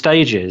different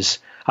stages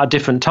at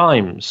different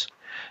times.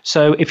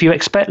 So if you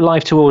expect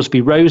life to always be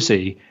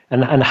rosy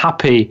and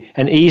happy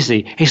and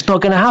easy, it's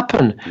not going to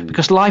happen,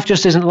 because life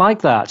just isn't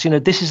like that.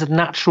 This is a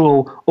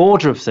natural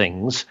order of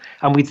things,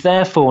 and we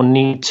therefore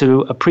need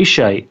to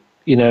appreciate,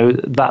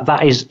 that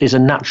is a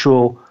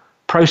natural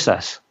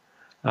process.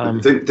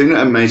 The thing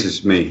that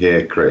amazes me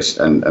here, Chris,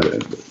 and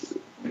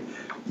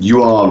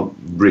you are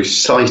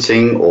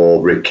reciting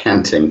or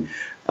recanting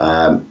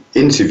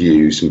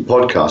interviews and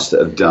podcasts that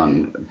have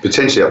done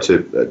potentially up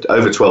to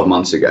over 12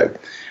 months ago.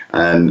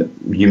 And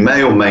you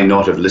may or may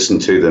not have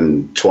listened to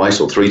them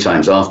twice or three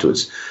times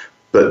afterwards.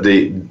 but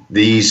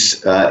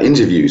these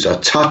interviews are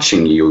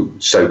touching you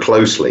so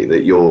closely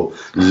that you're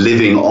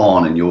living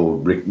on and you're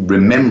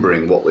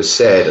remembering what was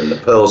said and the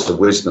pearls of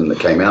wisdom that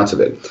came out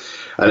of it.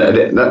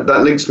 And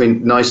that links me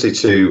nicely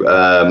to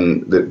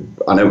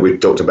I know we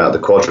talked about the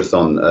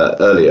quadrathlon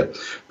earlier,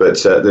 but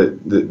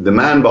the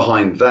man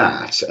behind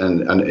that,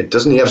 and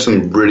doesn't he have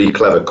some really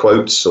clever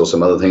quotes or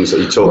some other things that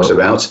he talks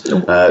about?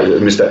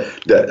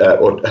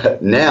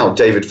 Now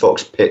David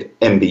Fox Pitt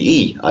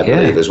MBE, I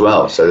believe, as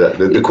well. So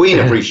the Queen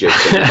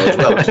appreciates him as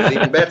well, which is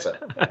even better.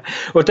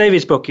 Well,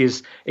 David's book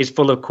is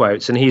full of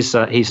quotes, and he's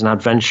an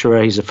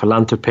adventurer, he's a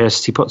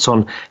philanthropist. He puts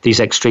on these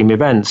extreme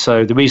events.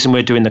 So the reason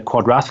we're doing the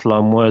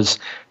quadrathlon was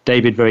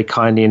David very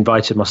kindly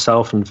invited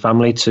myself and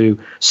family to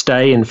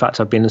stay. In fact,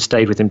 I've been and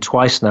stayed with him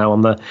twice now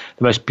on the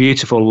most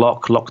beautiful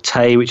Loch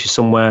Tay, which is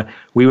somewhere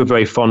we were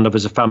very fond of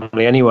as a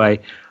family anyway.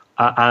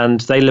 And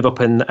they live up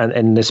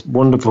in this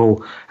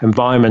wonderful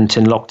environment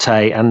in Loch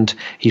Tay. And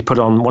he put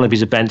on one of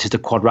his events is the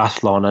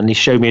quadrathlon, and he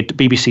showed me a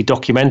BBC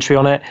documentary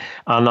on it.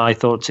 And I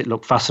thought it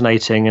looked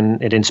fascinating and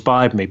it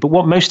inspired me. But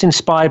what most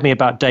inspired me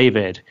about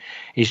David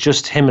is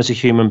just him as a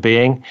human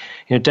being.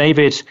 You know,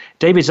 David's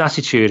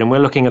attitude, and we're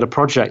looking at a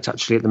project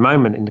actually at the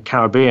moment in the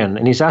Caribbean,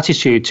 and his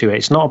attitude to it,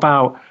 it's not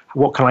about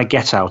what can I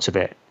get out of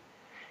it.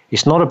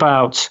 It's not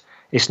about,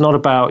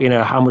 you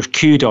know, how much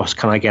kudos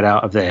can I get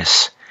out of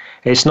this.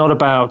 It's not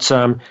about,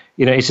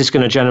 you know, is this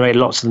going to generate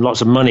lots and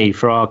lots of money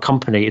for our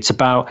company? It's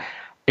about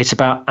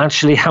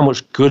actually how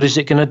much good is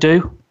it going to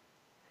do?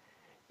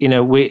 You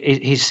know,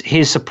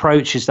 his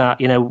approach is that,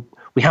 you know,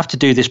 we have to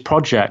do this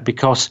project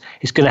because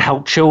it's going to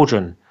help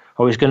children,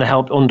 or it's going to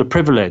help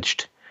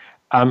underprivileged.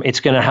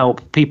 It's going to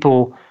help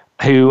people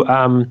who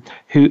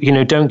you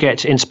know don't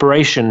get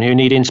inspiration, who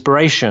need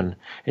inspiration.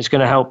 It's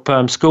going to help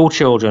school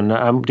children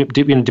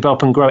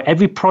develop and grow.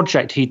 Every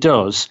project he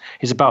does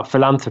is about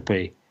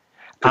philanthropy.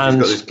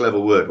 And he's got this clever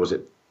word, was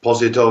it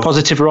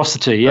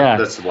Positivity, yeah.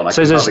 That's the one. I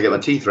can hardly get my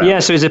teeth around. Yeah,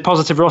 so it's a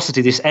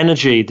positivity, this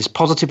energy, this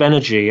positive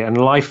energy and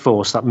life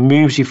force that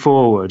moves you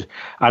forward,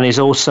 and is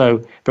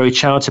also very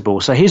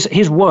charitable. So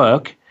his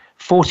work,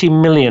 £40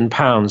 million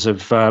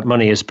of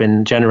money has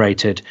been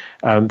generated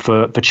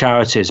for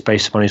charities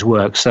based upon his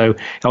work. So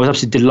I was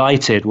absolutely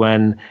delighted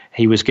when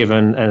he was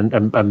given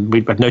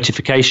we had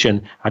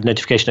notification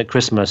at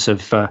Christmas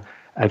of an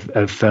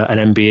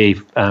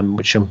MBE,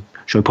 which I'm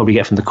sure we'll probably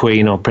get from the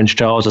Queen or Prince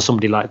Charles or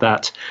somebody like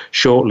that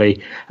shortly.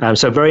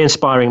 So a very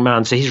inspiring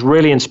man. So he's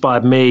really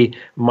inspired me,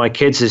 my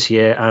kids this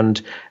year,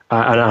 and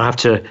I have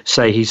to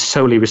say he's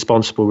solely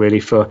responsible really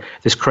for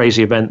this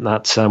crazy event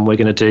that we're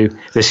going to do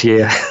this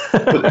year.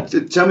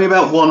 Tell me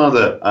about one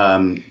other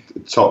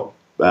top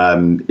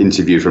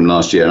interview from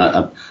last year.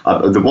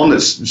 And the one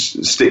that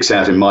sticks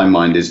out in my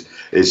mind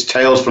is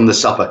Tales from the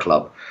Supper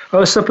Club.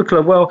 Oh, Supper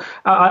Club. Well,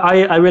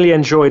 I really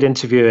enjoyed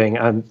interviewing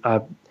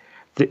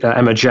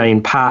Emma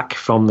Jane Pack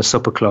from the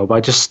Supper Club. I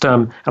just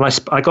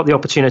I got the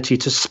opportunity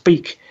to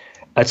speak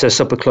at a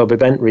Supper Club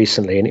event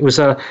recently, and it was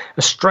a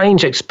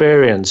strange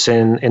experience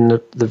in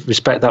the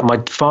respect that my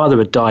father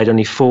had died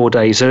only 4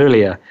 days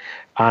earlier,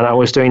 and I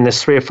was doing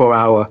this 3 or 4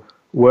 hour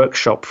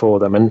workshop for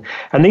them, and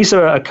these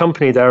are a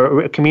company, they're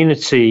a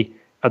community.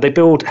 They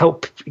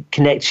help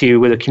connect you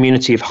with a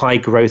community of high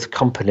growth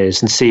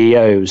companies and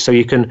CEOs, so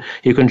you can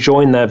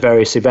join their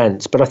various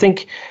events. But I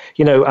think,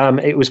 you know,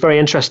 it was very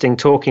interesting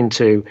talking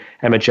to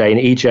Emma Jane,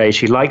 EJ,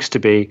 she likes to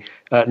be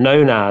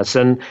known as,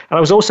 and I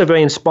was also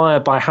very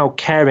inspired by how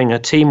caring her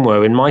team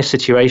were in my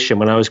situation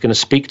when I was going to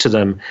speak to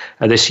them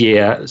this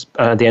year,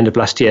 at the end of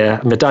last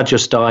year. My dad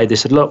just died. They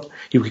said, look,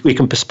 we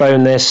can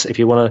postpone this. If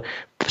you want to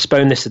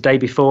postpone this the day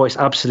before, it's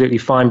absolutely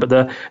fine. But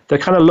the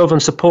kind of love and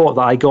support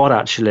that I got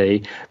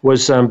actually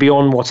was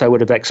beyond what I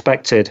would have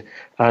expected.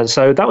 And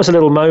so that was a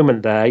little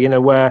moment there, you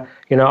know, where,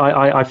 you know,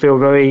 I feel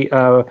very,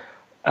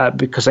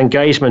 because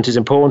engagement is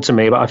important to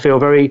me, but I feel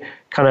very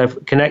kind of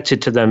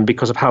connected to them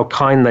because of how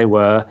kind they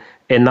were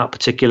in that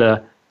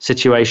particular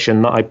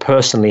situation that I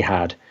personally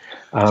had.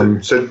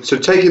 So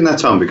taking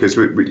that on, because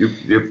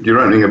you're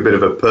opening a bit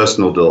of a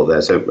personal door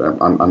there, so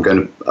I'm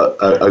going to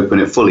open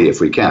it fully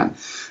if we can.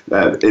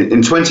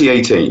 In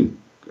 2018,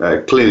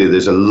 clearly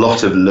there's a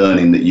lot of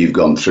learning that you've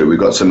gone through. We've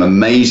got some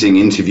amazing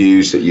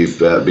interviews that you've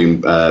had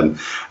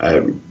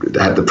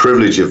the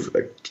privilege of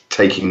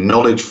taking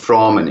knowledge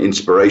from and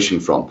inspiration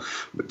from.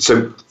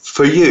 So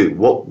for you,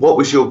 what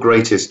was your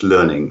greatest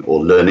learning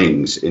or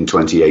learnings in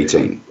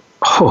 2018?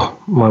 Oh,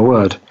 my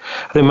word.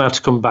 I think I have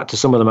to come back to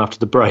some of them after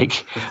the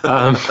break.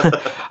 I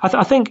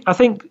think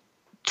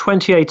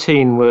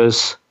 2018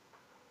 was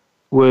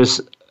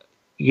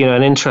you know,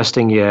 an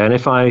interesting year. And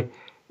if I'm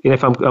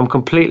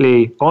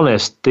completely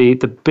honest, the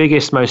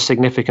biggest, most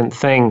significant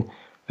thing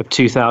of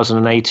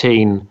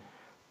 2018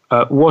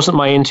 wasn't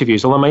my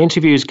interviews, although my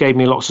interviews gave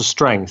me lots of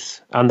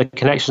strength and the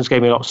connections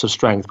gave me lots of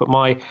strength. But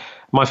my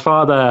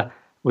father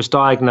was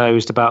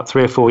diagnosed about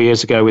 3 or 4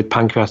 years ago with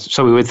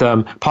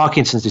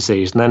Parkinson's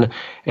disease, and then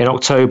in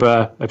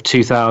October of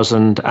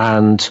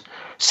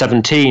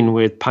 2017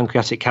 with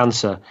pancreatic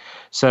cancer.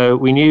 So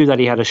we knew that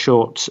he had a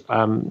short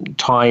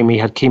time. He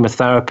had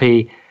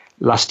chemotherapy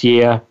last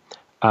year,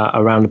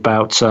 around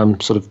about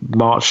sort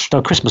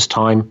of Christmas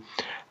time,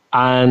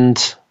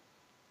 and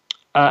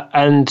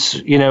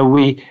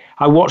I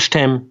watched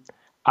him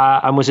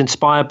and was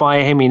inspired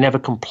by him. He never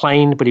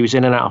complained, but he was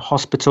in and out of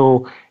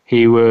hospital.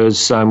 He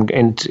was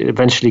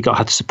eventually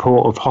had the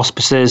support of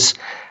hospices.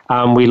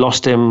 We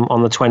lost him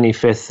on the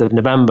 25th of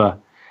November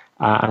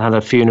and had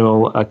a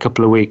funeral a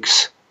couple of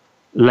weeks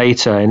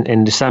later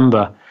in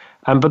December.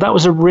 But that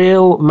was a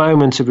real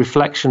moment of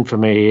reflection for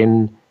me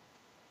in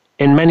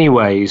many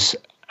ways.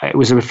 It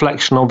was a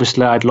reflection,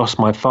 obviously, I'd lost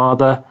my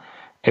father.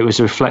 It was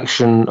a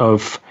reflection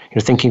of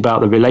thinking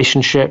about the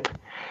relationship.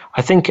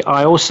 I think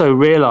I also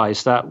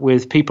realized that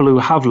with people who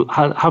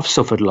have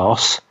suffered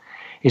loss,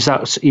 is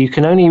that you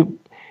can only,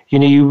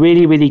 you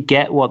really, really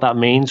get what that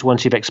means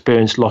once you've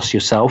experienced loss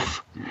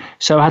yourself.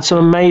 So I had some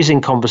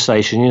amazing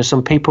conversation.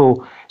 Some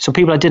people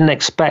I didn't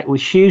expect were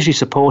hugely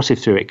supportive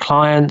through it.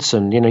 Clients,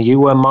 and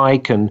you were,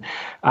 Mike, and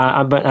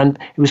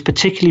it was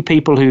particularly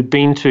people who'd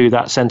been through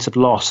that sense of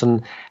loss,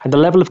 and the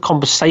level of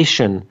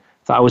conversation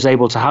that I was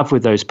able to have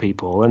with those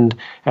people, and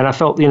I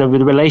felt the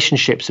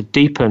relationships have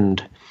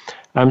deepened.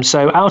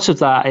 So out of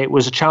that, it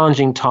was a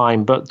challenging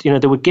time, but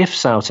there were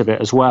gifts out of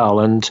it as well.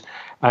 And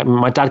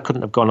my dad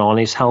couldn't have gone on;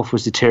 his health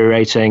was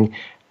deteriorating,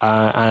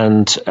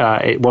 and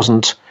it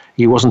wasn't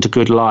a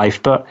good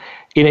life. But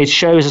it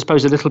shows, I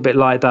suppose, a little bit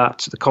like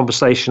that. The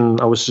conversation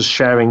I was just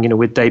sharing,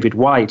 with David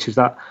White, is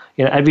that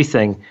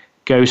everything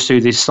goes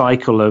through this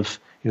cycle of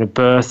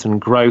birth and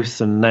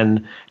growth and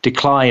then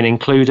decline,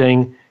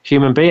 including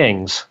human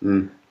beings,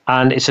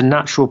 and it's a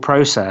natural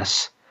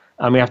process.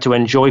 And we have to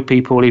enjoy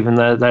people, even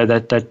though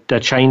they're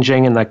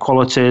changing in their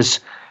qualities,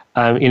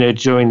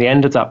 during the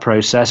end of that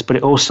process. But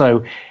it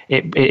also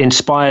it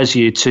inspires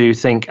you to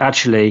think,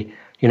 actually,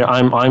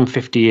 I'm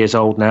 50 years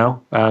old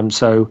now.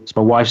 So as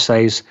my wife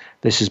says,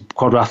 this is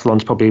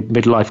quadrathlon's probably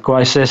midlife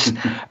crisis.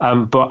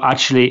 But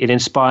actually, it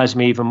inspires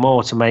me even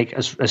more to make,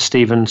 as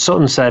Stephen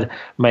Sutton said,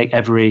 make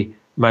every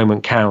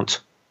moment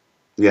count.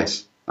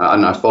 Yes.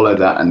 And I follow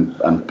that,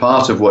 and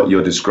part of what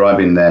you're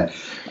describing there,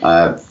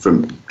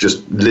 from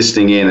just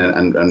listening in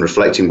and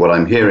reflecting what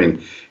I'm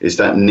hearing, is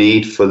that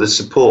need for the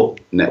support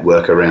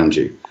network around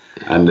you.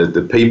 And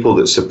the people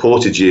that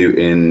supported you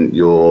in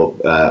your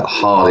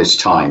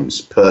hardest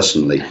times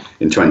personally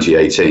in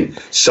 2018,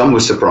 some were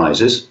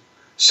surprises,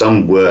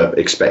 some were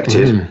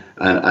expected,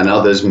 and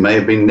others may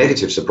have been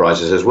negative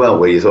surprises as well,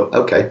 where you thought,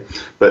 okay,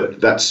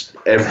 but that's,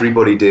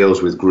 everybody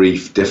deals with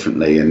grief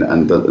differently,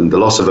 and the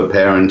loss of a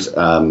parent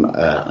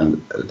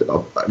and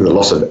the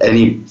loss of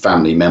any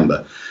family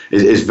member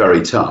is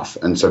very tough.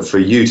 And so for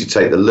you to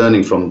take the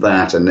learning from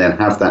that and then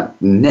have that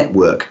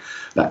network,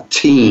 that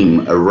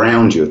team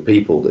around you of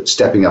people that's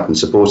stepping up and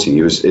supporting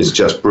you is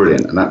just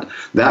brilliant. And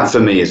that for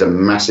me is a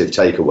massive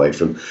takeaway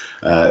from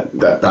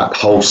that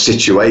whole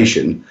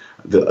situation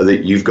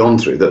that you've gone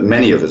through, that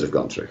many of us have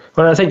gone through.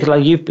 Well, I think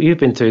you've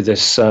been through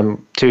this too.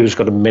 We've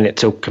got a minute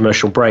till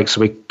commercial break, so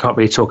we can't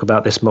really talk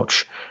about this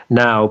much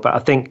now. But I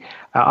think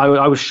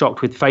I was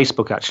shocked with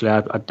Facebook. Actually,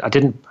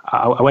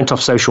 I went off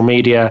social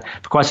media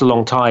for quite a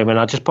long time, and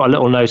I just put a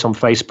little note on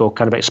Facebook,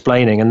 kind of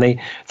explaining, and the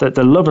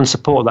love and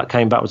support that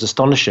came back was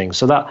astonishing.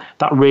 So that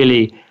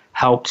really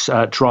helped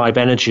drive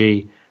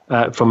energy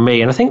from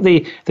me. And I think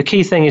the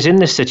key thing is, in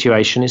this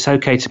situation, it's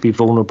okay to be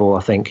vulnerable.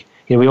 I think.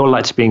 We all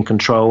like to be in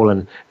control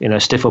and,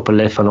 stiff upper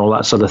lip and all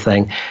that sort of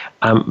thing.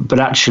 But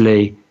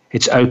actually,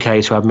 it's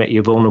okay to admit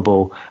you're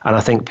vulnerable. And I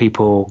think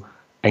people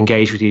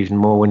engage with you even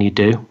more when you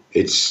do.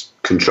 It's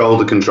control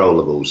the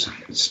controllables.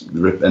 It's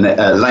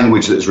a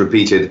language that's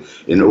repeated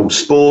in all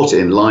sport,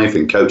 in life,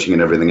 in coaching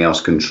and everything else.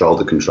 Control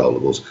the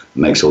controllables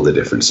makes all the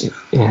difference.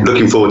 Yeah.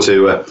 Looking forward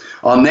to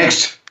our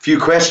next few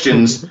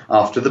questions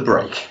after the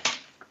break.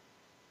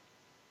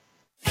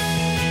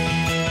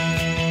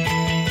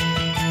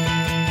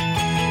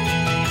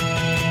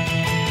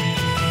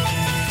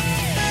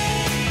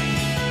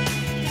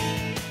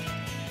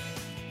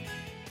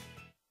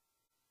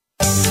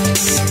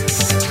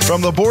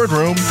 From the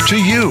boardroom to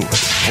you,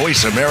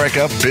 Voice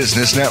America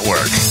Business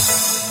Network.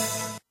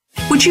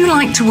 Would you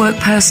like to work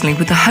personally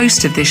with the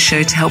host of this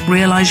show to help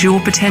realize your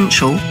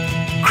potential?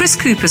 Chris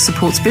Cooper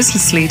supports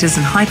business leaders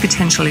and high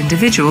potential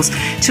individuals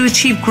to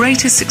achieve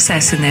greater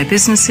success in their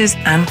businesses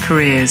and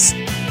careers.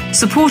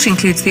 Support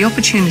includes the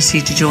opportunity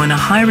to join a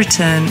high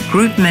return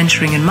group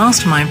mentoring and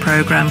mastermind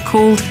program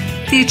called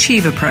the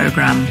Achiever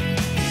Program.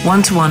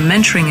 One-to-one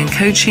mentoring and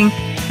coaching,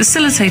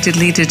 facilitated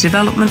leader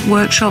development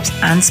workshops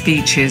and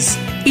speeches.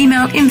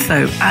 Email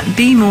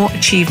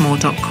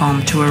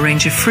info@bemoreachievemore.com to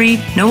arrange a free,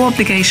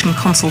 no-obligation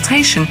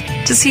consultation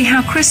to see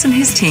how Chris and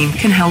his team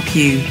can help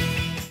you.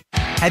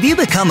 Have you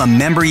become a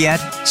member yet?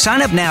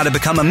 Sign up now to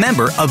become a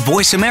member of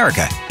Voice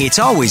America. It's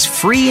always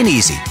free and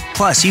easy.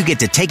 Plus, you get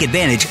to take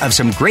advantage of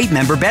some great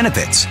member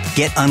benefits.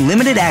 Get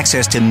unlimited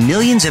access to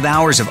millions of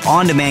hours of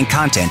on-demand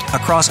content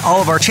across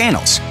all of our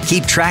channels.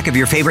 Keep track of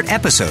your favorite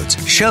episodes,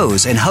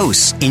 shows, and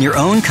hosts in your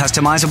own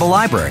customizable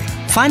library.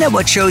 Find out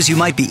what shows you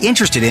might be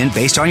interested in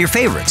based on your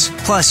favorites.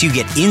 Plus, you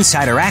get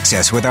insider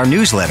access with our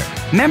newsletter.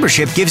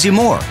 Membership gives you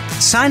more.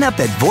 Sign up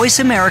at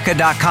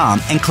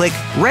voiceamerica.com and click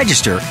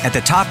register at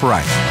the top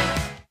right.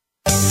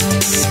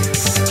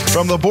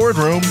 From the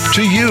boardroom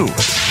to you,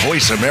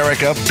 Voice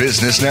America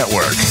Business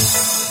Network.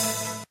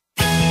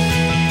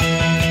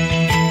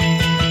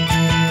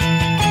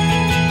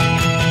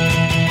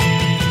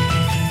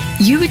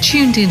 You are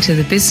tuned into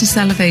the Business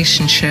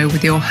Elevation Show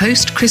with your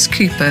host, Chris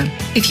Cooper.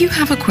 If you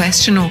have a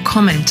question or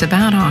comment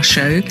about our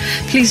show,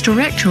 please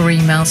direct your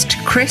emails to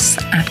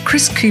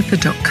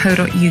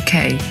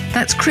chris@chriscooper.co.uk.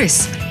 That's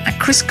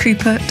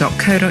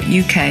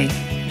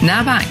chris@chriscooper.co.uk.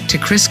 Now back to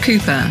Chris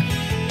Cooper.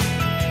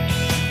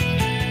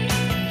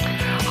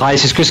 Hi,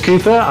 this is Chris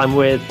Cooper. I'm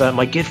with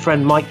my good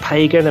friend Mike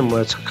Pagan, and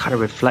we're kind of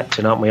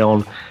reflecting, aren't we,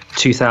 on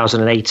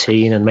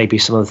 2018 and maybe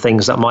some of the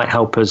things that might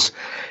help us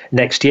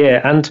next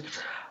year. And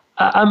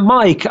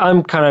Mike,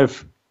 I'm kind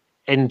of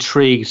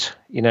intrigued,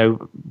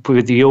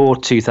 with your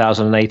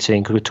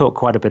 2018, because we talked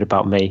quite a bit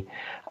about me,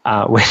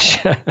 which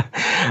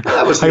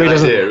that was the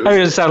idea. It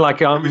doesn't sound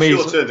like me.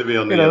 Your turn to be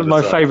on the other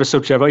my side. favourite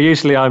subject, but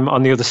usually I'm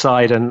on the other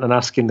side and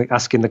asking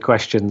the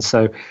questions.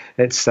 So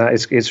it's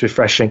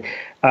refreshing.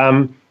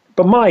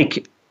 But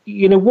Mike,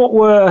 what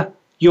were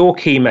your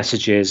key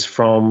messages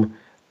from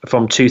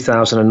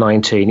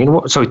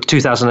 2019?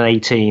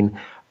 2018.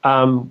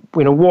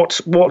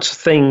 What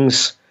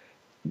things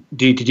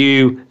did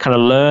you kind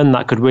of learn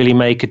that could really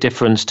make a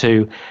difference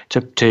to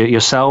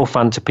yourself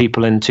and to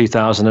people in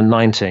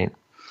 2019?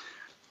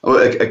 Well,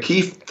 a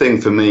key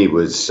thing for me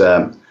was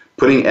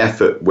putting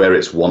effort where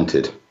it's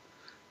wanted.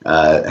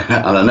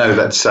 And I know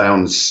that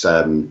sounds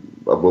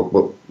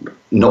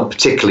not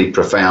particularly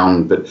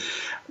profound, but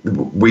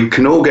we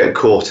can all get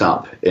caught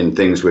up in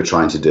things we're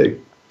trying to do.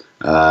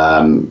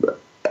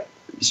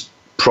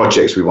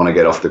 Projects we want to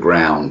get off the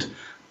ground.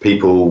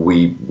 People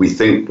we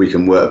think we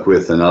can work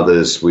with, and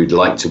others we'd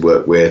like to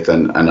work with,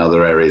 and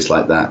other areas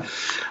like that.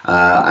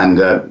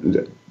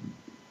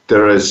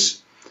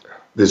 There's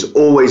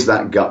always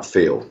that gut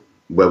feel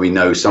where we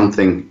know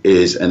something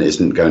is and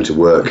isn't going to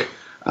work.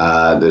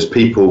 There's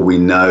people we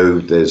know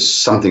there's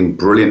something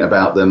brilliant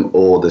about them,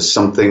 or there's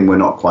something we're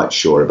not quite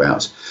sure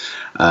about.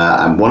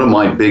 And one of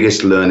my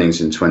biggest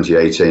learnings in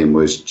 2018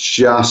 was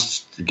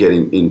just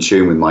getting in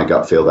tune with my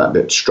gut feel that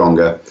bit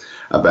stronger,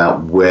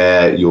 about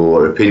where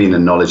your opinion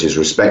and knowledge is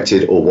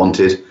respected or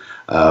wanted,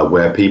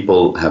 where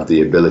people have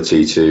the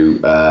ability to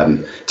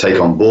take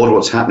on board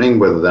what's happening,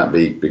 whether that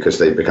be because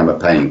they become a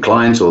paying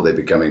client or they're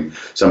becoming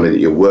somebody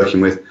that you're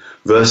working with,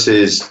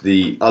 versus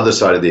the other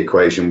side of the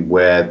equation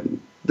where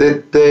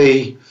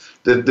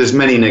there's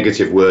many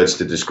negative words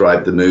to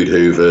describe the mood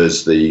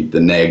hoovers, the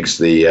negs,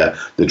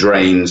 the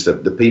drains,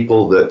 the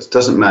people that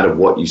doesn't matter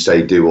what you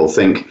say, do or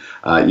think,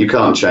 you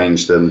can't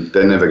change them.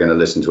 They're never going to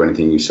listen to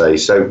anything you say,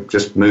 so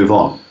just move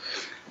on.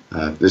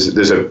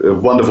 There's a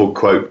wonderful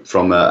quote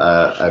from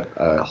a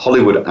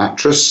Hollywood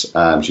actress.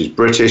 She's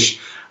British,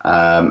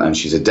 and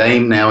she's a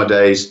dame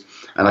nowadays.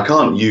 And I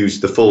can't use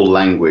the full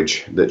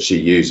language that she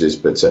uses,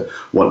 but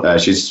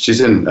she's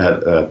in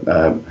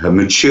her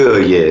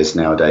mature years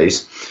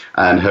nowadays,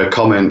 and her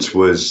comment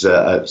was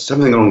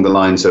something along the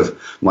lines of,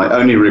 "My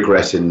only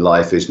regret in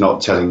life is not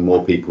telling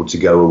more people to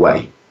go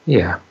away."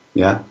 Yeah.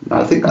 Yeah,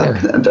 I think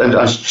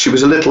and she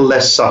was a little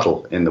less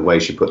subtle in the way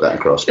she put that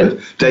across. But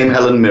Dame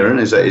Helen Mirren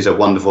is a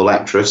wonderful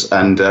actress,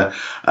 and it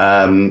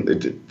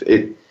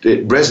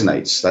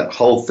resonates, that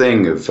whole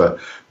thing of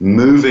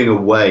moving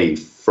away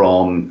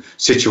from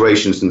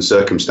situations and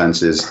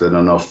circumstances that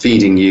are not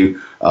feeding you,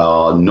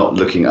 are not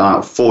looking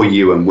out for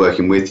you and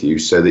working with you,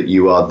 so that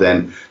you are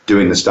then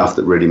doing the stuff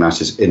that really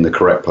matters in the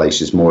correct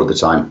places more of the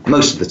time,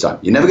 most of the time.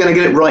 You're never going to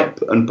get it right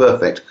and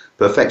perfect.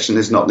 Perfection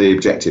is not the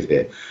objective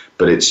here,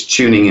 but it's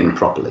tuning in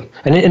properly.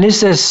 And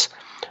is this,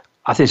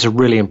 I think it's a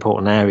really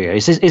important area,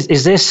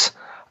 is this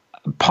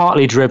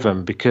partly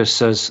driven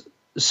because as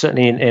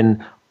certainly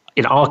in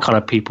our kind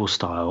of people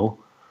style,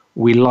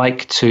 we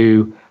like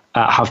to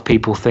have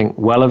people think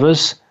well of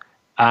us,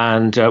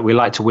 and we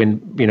like to win,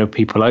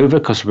 people over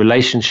because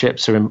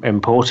relationships are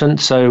important.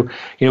 So,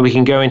 we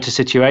can go into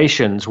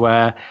situations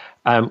where,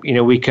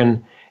 we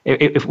can,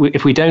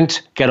 if we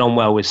don't get on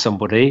well with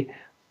somebody,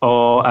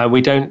 or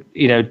we don't,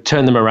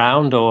 turn them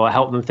around or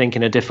help them think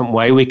in a different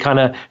way, we kind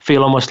of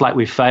feel almost like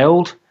we've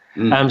failed.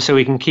 So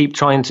we can keep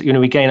trying to,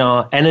 we gain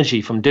our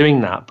energy from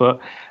doing that, but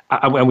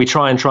when we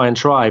try,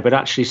 but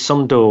actually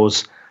some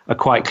doors are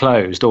quite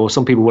closed, or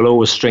some people will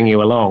always string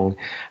you along.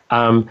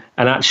 And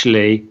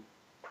actually,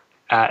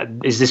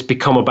 is this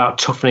become about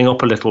toughening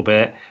up a little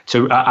bit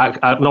to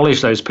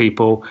acknowledge those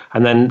people,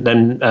 and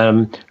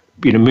then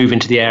move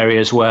into the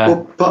areas where...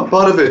 Well,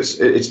 part of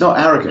it's not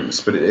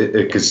arrogance, but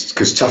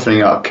because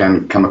toughening up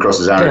can come across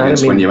as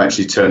arrogance when you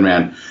actually turn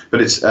around. But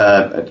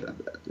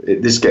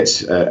this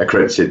gets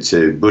accredited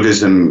to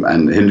Buddhism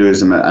and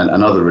Hinduism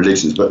and other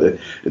religions, but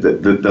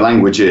the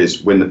language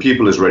is, when the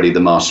pupil is ready, the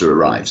master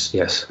arrives.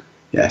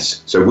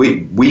 Yes. So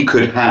we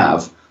could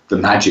have the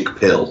magic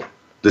pill,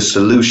 the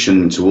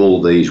solution to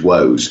all these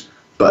woes,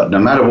 but no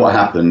matter what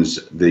happens,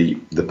 the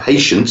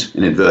patient,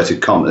 in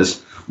inverted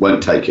commas,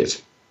 won't take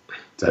it.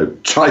 So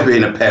try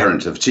being a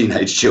parent of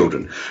teenage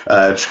children.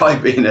 Try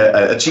being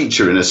a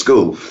teacher in a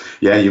school.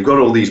 Yeah, you've got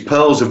all these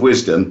pearls of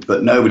wisdom,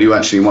 but nobody who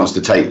actually wants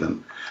to take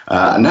them.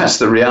 And that's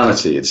the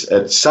reality. It's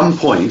at some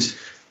point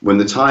when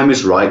the time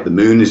is right, the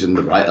moon is in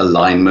the right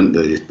alignment,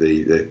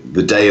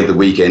 the day of the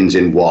week ends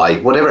in Y,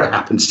 whatever it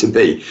happens to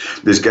be,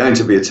 there's going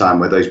to be a time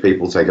where those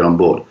people take it on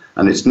board.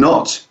 And it's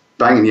not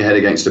banging your head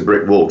against a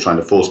brick wall trying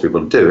to force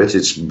people to do it.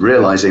 It's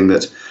realizing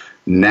that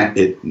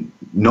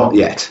not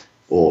yet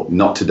or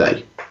not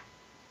today.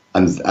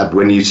 And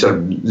when you sort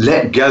of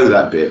let go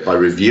that bit by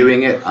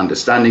reviewing it,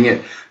 understanding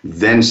it,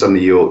 then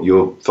suddenly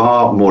you're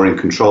far more in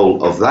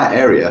control of that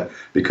area,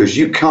 because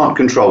you can't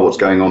control what's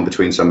going on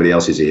between somebody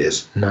else's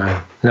ears.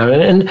 No.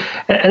 And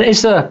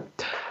is there,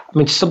 I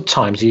mean,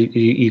 sometimes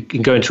you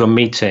can go into a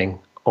meeting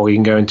or you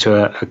can go into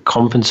a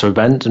conference or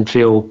event and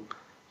feel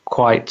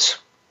quite,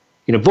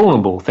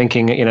 vulnerable,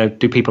 thinking,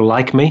 do people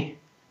like me?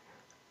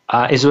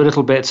 Is there a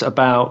little bit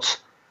about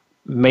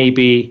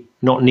maybe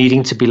not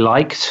needing to be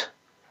liked?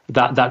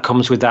 That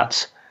comes with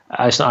that,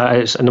 and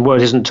the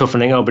word isn't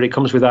toughening up, but it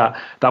comes with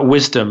that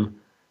wisdom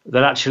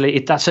that actually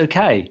that's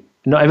okay.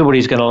 Not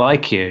everybody's going to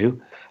like you,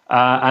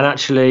 and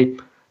actually,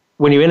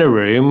 when you're in a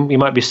room, you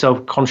might be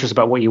self-conscious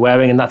about what you're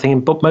wearing and that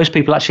thing. But most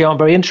people actually aren't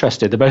very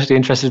interested. They're mostly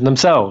interested in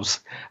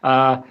themselves.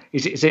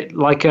 Is it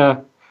like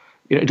a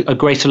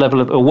greater level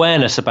of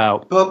awareness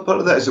about? Well, part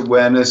of that is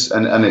awareness,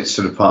 and it's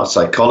sort of part of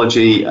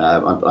psychology.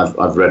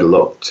 I've read a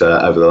lot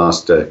over the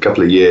last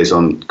couple of years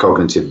on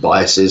cognitive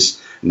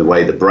biases and the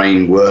way the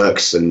brain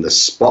works, and the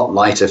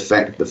spotlight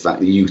effect, the fact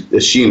that you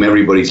assume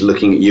everybody's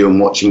looking at you and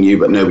watching you,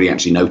 but nobody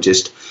actually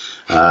noticed.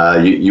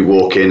 You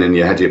walk in and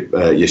you had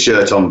your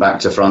shirt on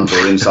back to front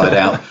or inside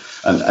out,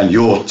 and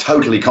you're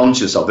totally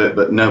conscious of it,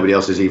 but nobody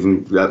else has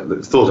even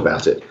thought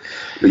about it.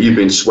 But you've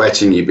been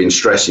sweating, you've been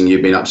stressing,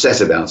 you've been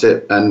upset about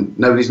it, and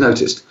nobody's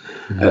noticed.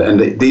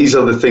 And these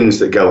are the things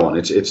that go on.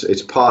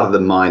 It's part of the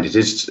mind. It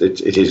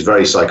is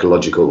very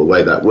psychological the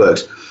way that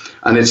works.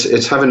 And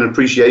it's having an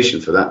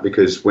appreciation for that,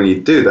 because when you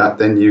do that,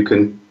 then you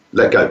can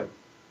let go,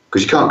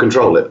 because you can't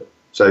control it.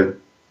 So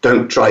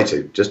don't try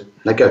to, just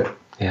let go.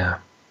 Yeah.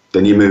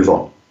 Then you move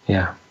on.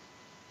 Yeah.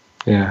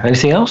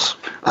 Anything else?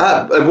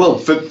 Well,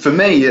 for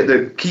me,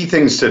 the key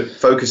things to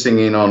focusing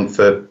in on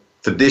for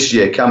this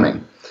year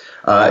coming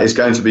is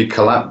going to be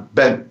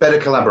better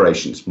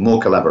collaborations,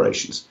 more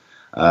collaborations.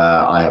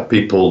 I have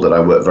people that I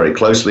work very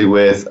closely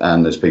with,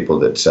 and there's people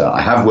that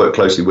I have worked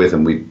closely with,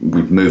 and we've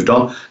moved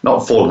on,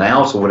 not fallen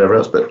out or whatever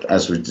else, but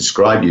as we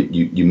described,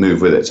 you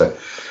move with it. So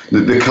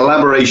the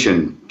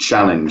collaboration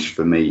challenge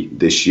for me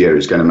this year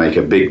is going to make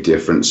a big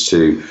difference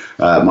to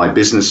my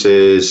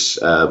businesses,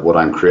 what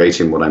I'm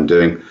creating, what I'm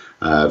doing,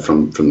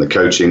 from the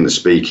coaching, the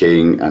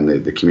speaking, and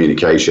the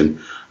communication,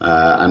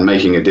 and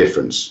making a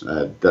difference.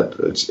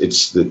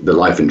 It's the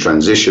life in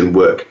transition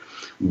work.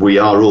 We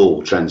are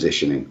all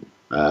transitioning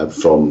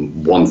from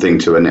one thing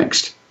to a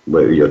next,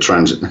 where you're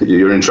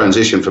in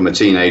transition from a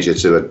teenager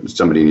to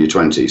somebody in your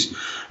 20s,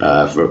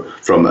 from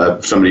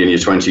somebody in your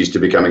 20s to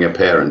becoming a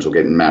parent or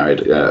getting married,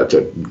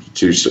 to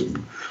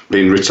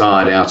being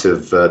retired out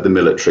of the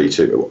military,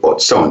 to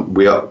so on.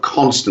 We are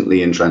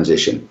constantly in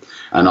transition,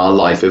 and our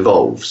life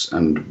evolves,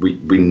 and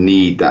we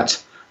need that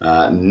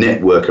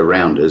network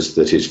around us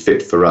that is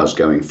fit for us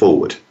going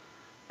forward.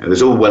 And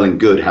there's all well and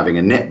good having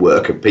a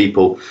network of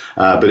people,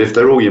 but if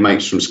they're all your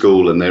mates from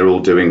school and they're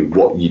all doing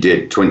what you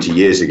did 20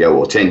 years ago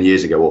or 10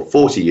 years ago or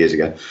 40 years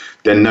ago,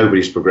 then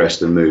nobody's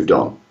progressed and moved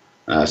on.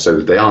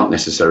 So they aren't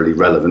necessarily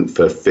relevant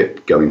for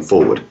fit going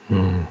forward.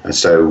 And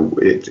so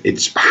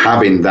it's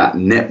having that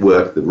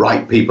network, the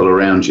right people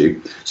around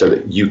you, so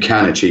that you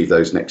can achieve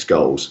those next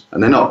goals.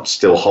 And they're not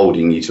still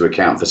holding you to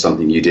account for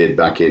something you did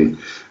back in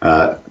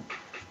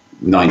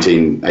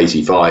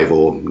 1985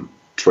 or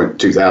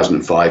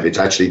 2005. It's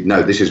actually,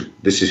 no, this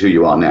is who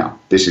you are now.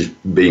 This is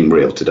being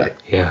real today.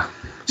 Yeah.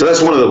 So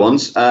that's one of the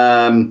ones.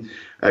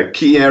 A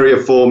key area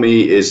for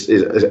me is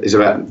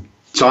about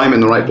time in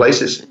the right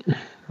places,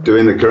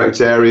 doing the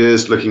correct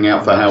areas, looking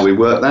out for how we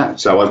work that.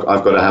 So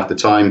I've got to have the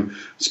time,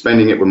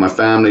 spending it with my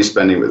family,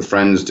 spending it with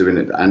friends, doing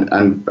it,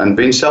 and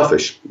being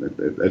selfish.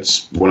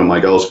 It's one of my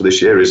goals for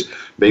this year, is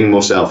being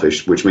more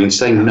selfish, which means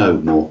saying no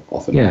more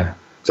often. Yeah.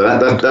 So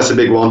that's a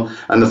big one.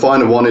 And the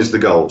final one is the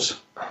goals.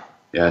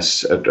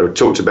 Yes, I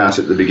talked about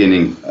it at the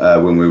beginning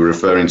when we were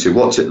referring to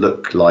what's it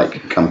look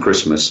like come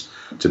Christmas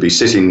to be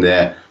sitting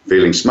there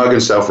feeling smug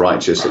and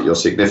self-righteous at your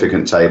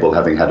significant table,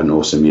 having had an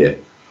awesome year.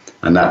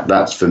 And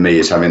that's for me,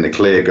 is having the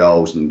clear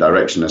goals and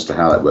direction as to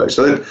how that works.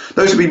 So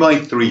those would be my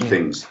three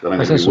things that I'm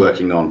going to be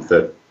working on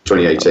for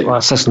 2018.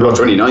 Well,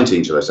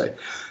 2019, shall I say.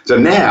 So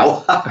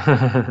now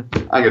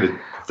I'm going to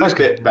flip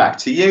it back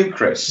to you,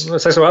 Chris.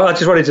 Well, I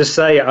just wanted to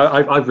say,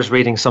 I was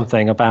reading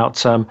something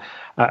about an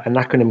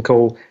acronym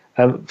called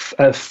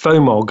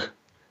FOMOG,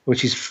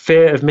 which is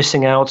fear of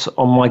missing out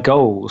on my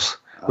goals,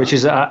 which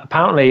is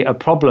apparently a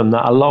problem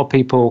that a lot of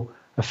people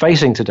are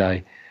facing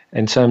today,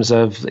 in terms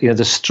of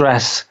the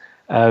stress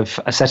of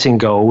setting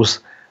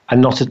goals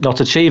and not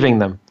achieving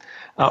them,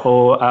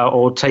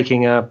 or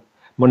taking a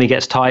money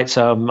gets tight,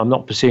 so I'm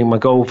not pursuing my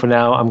goal for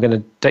now. I'm going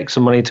to take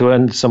some money to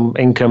earn some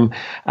income,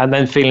 and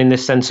then feeling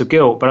this sense of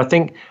guilt. But I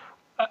think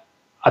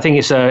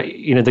it's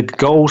the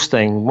goals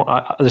thing.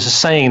 There's a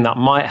saying that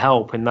might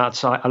help, and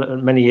that's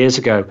many years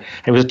ago.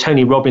 It was a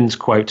Tony Robbins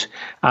quote,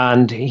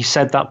 and he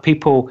said that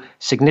people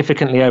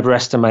significantly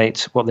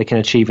overestimate what they can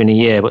achieve in a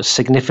year, but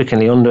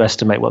significantly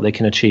underestimate what they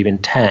can achieve in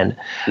 10.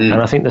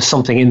 And I think there's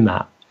something in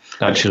that,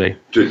 actually.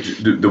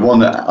 The one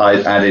that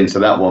I add into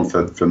that one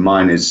for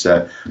mine is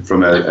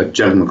from a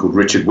gentleman called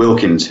Richard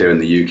Wilkins here in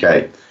the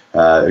UK.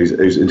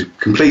 Who's a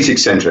complete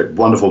eccentric,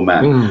 wonderful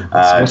man.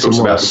 Talks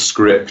about the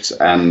script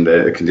and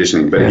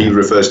conditioning, but he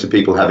refers to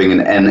people having an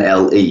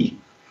NLE,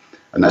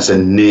 and that's a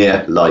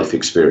near life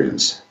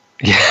experience.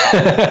 Yeah,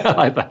 I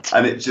like that.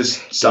 And it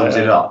just sums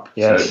it up.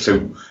 Yes.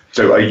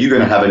 So are you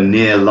going to have a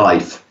near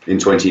life in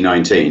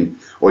 2019,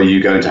 or are you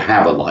going to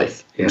have a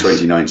life in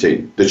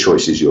 2019? The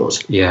choice is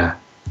yours. Yeah,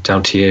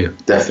 down to you.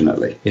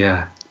 Definitely.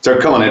 Yeah. So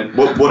come on in.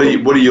 What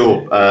are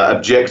your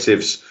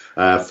objectives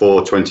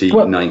for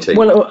 2019?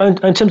 Well,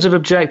 in terms of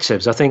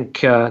objectives, I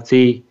think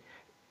the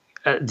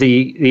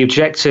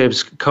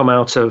objectives come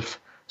out of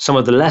some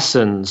of the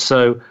lessons.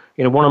 So,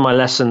 one of my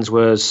lessons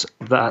was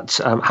that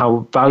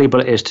how valuable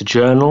it is to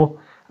journal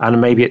and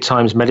maybe at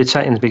times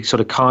meditate and sort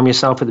of calm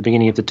yourself at the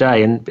beginning of the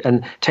day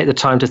and take the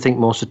time to think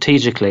more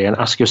strategically and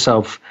ask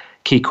yourself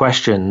key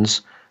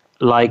questions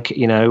like,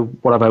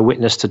 what have I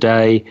witnessed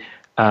today?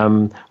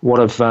 What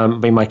have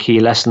been my key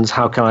lessons?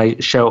 How can I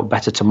show up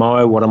better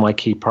tomorrow? What are my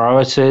key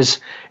priorities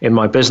in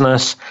my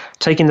business?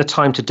 Taking the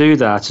time to do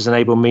that has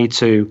enabled me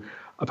to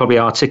probably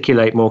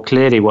articulate more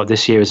clearly what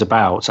this year is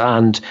about,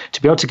 and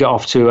to be able to get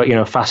off to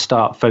a fast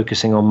start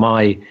focusing on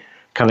my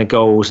kind of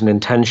goals and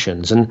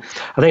intentions. And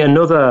I think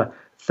another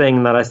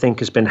thing that I think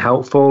has been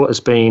helpful has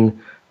been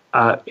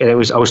I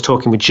was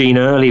talking with Gene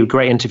Early, a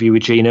great interview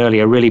with Gene Early,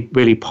 a really,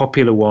 really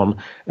popular one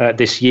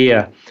this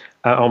year.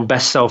 On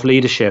best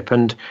self-leadership,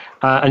 and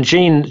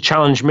Gene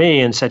challenged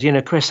me and said,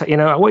 Chris, what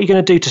are you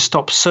going to do to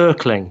stop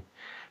circling?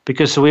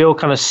 Because we all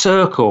kind of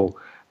circle,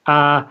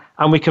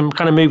 and we can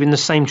kind of move in the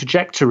same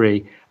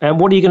trajectory. And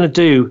what are you going to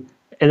do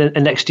in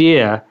the next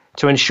year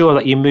to ensure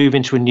that you move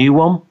into a new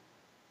one?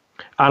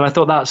 And I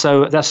thought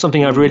that's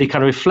something I've really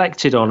kind of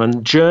reflected on,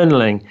 and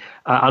journaling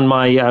and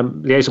my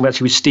liaison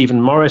actually with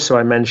Stephen Morris, who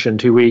I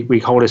mentioned, who we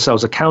hold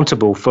ourselves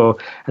accountable for,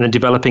 and are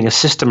developing a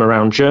system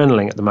around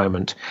journaling at the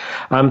moment.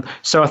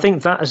 So I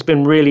think that has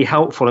been really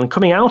helpful. And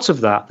coming out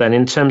of that, then,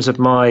 in terms of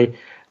my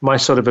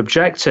sort of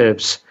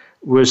objectives,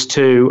 was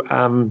to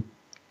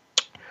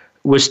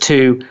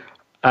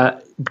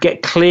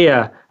get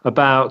clear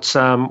about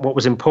what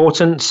was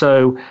important.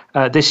 So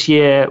this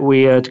year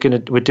we're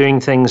doing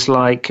things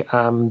like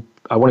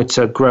I wanted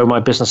to grow my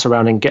business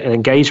around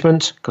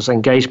engagement, because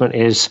engagement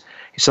is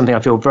something I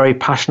feel very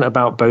passionate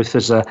about, both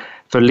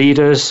for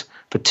leaders,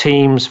 for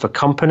teams, for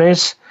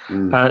companies.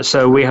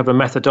 So we have a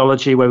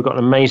methodology where we've got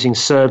an amazing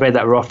survey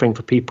that we're offering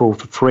for people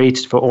for free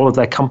for all of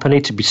their company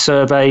to be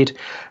surveyed.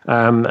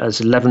 There's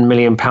 £11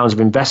 million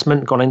of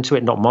investment gone into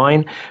it, not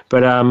mine.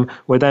 But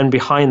we're then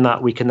behind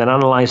that, we can then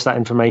analyze that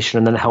information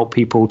and then help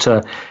people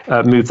to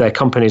move their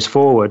companies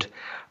forward.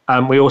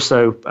 We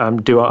also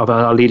do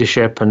our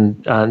leadership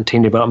and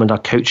team development, our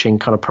coaching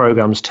kind of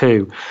programs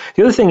too.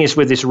 The other thing is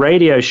with this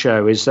radio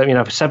show is that,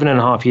 for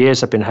 7.5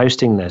 years I've been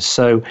hosting this.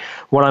 So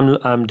what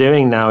I'm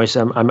doing now is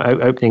I'm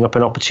opening up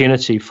an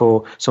opportunity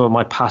for some of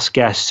my past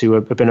guests who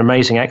have been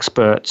amazing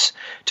experts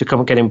to come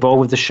and get involved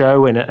with the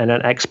show in an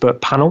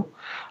expert panel,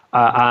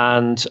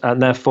 and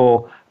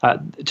therefore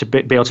to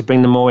be able to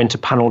bring them more into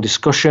panel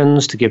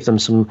discussions, to give them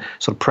some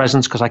sort of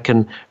presence, because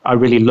I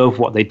really love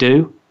what they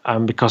do,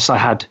 because I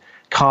had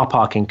car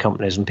parking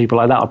companies and people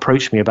like that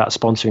approach me about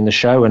sponsoring the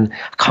show, and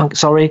I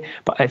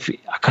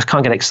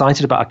can't get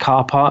excited about a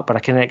car park, but I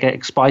can get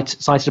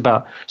excited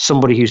about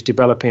somebody who's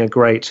developing a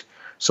great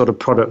sort of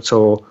product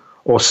or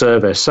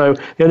service. So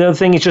the other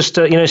thing is just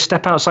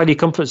step outside your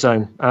comfort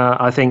zone.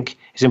 I think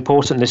is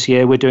important this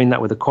year. We're doing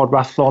that with the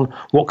Quadrathlon.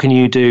 What can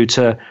you do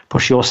to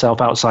push yourself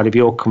outside of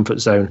your comfort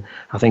zone?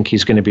 I think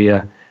is going to be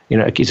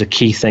is a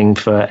key thing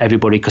for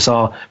everybody, because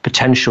our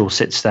potential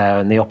sits there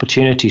and the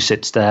opportunity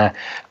sits there,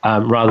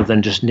 rather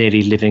than just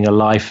nearly living a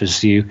life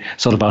as you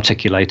sort of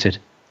articulated.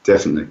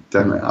 Definitely.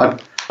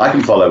 I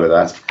can follow with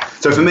that.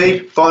 So for me,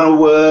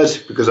 final word,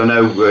 because I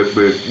know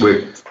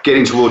we're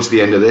getting towards the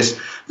end of this.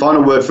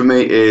 Final word for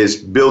me is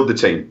build the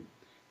team.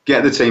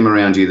 Get the team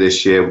around you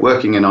this year.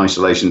 Working in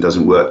isolation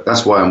doesn't work.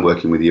 That's why I'm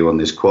working with you on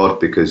this quad,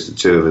 because the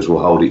two of us will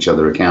hold each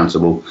other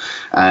accountable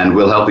and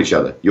we'll help each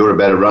other. You're a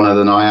better runner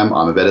than I am.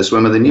 I'm a better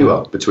swimmer than you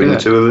are. Between the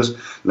two of us,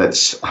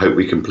 let's hope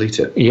we complete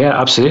it. Yeah,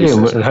 absolutely.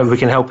 And hope we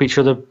can help each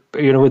other,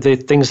 with the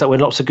things that we're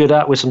not so good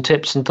at, with some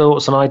tips and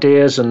thoughts and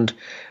ideas, and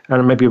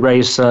maybe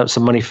raise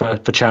some money for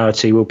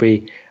charity will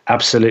be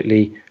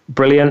absolutely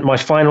brilliant. My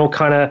final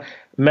kind of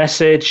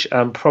message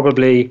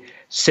probably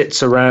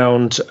sits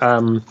around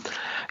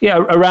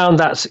around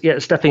that,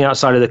 stepping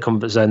outside of the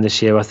comfort zone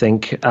this year, I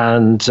think,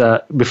 and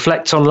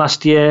reflect on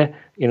last year.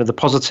 the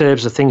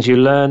positives, the things you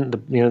learn,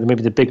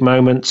 maybe the big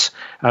moments,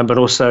 but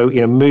also,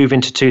 move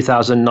into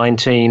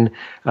 2019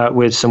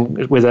 with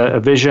a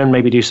vision,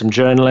 maybe do some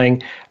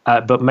journaling,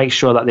 but make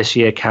sure that this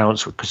year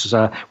counts, because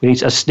we need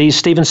to, as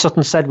Stephen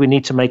Sutton said, we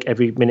need to make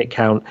every minute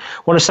count.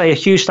 I want to say a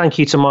huge thank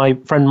you to my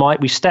friend Mike,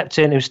 who stepped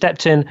in at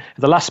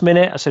the last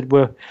minute. I said,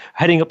 we're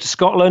heading up to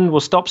Scotland, we'll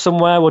stop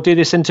somewhere, we'll do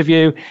this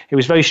interview. It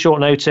was very short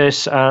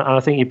notice, and I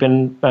think you've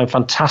been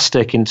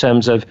fantastic in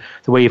terms of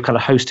the way you've kind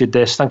of hosted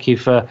this. Thank you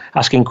for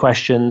asking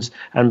questions,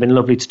 and been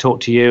lovely to talk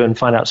to you and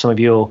find out some of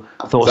your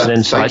thoughts and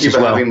insights as well. Thank you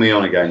for having me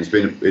on again.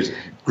 It's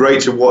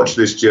great to watch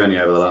this journey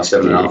over the last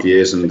 7.5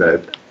 years, and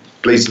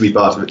pleased to be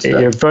part of it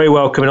today. You're very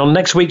welcome. And on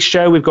next week's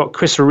show, we've got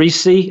Chris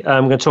Arisi.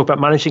 I'm going to talk about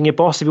managing your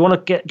boss. If you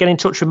want to get in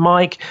touch with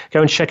Mike,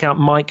 go and check out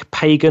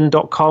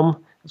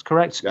mikepagan.com. That's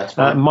correct. That's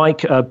right.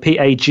 Mike,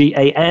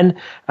 Pagan.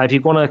 If you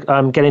want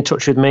to get in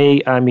touch with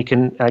me, you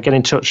can get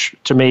in touch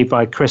to me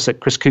by Chris at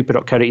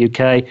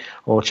chriscooper.co.uk,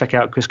 or check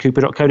out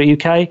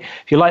chriscooper.co.uk.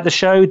 If you like the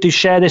show, do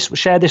share this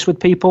with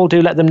people.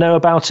 Do let them know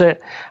about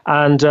it,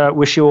 and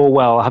wish you all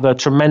well. Have a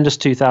tremendous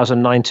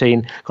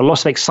 2019. Got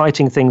lots of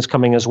exciting things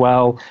coming as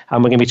well,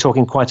 and we're going to be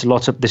talking quite a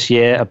lot this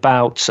year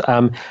about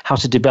how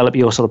to develop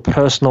your sort of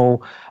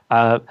personal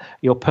kind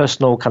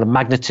of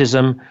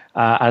magnetism,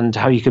 and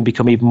how you can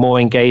become even more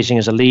engaging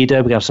as a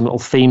leader. We have some little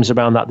themes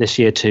around that this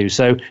year too.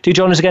 So do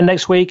join us again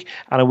next week,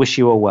 and I wish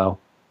you all well.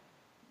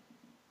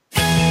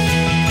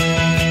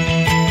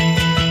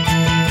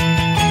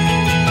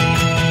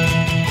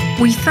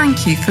 We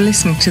thank you for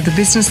listening to the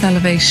Business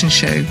Elevation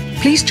Show.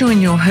 Please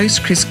join your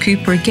host, Chris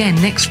Cooper, again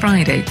next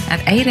Friday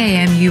at 8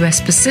 a.m.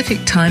 US Pacific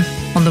Time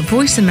on the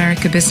Voice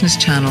America Business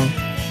Channel.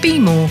 Be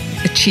more,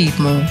 achieve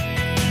more.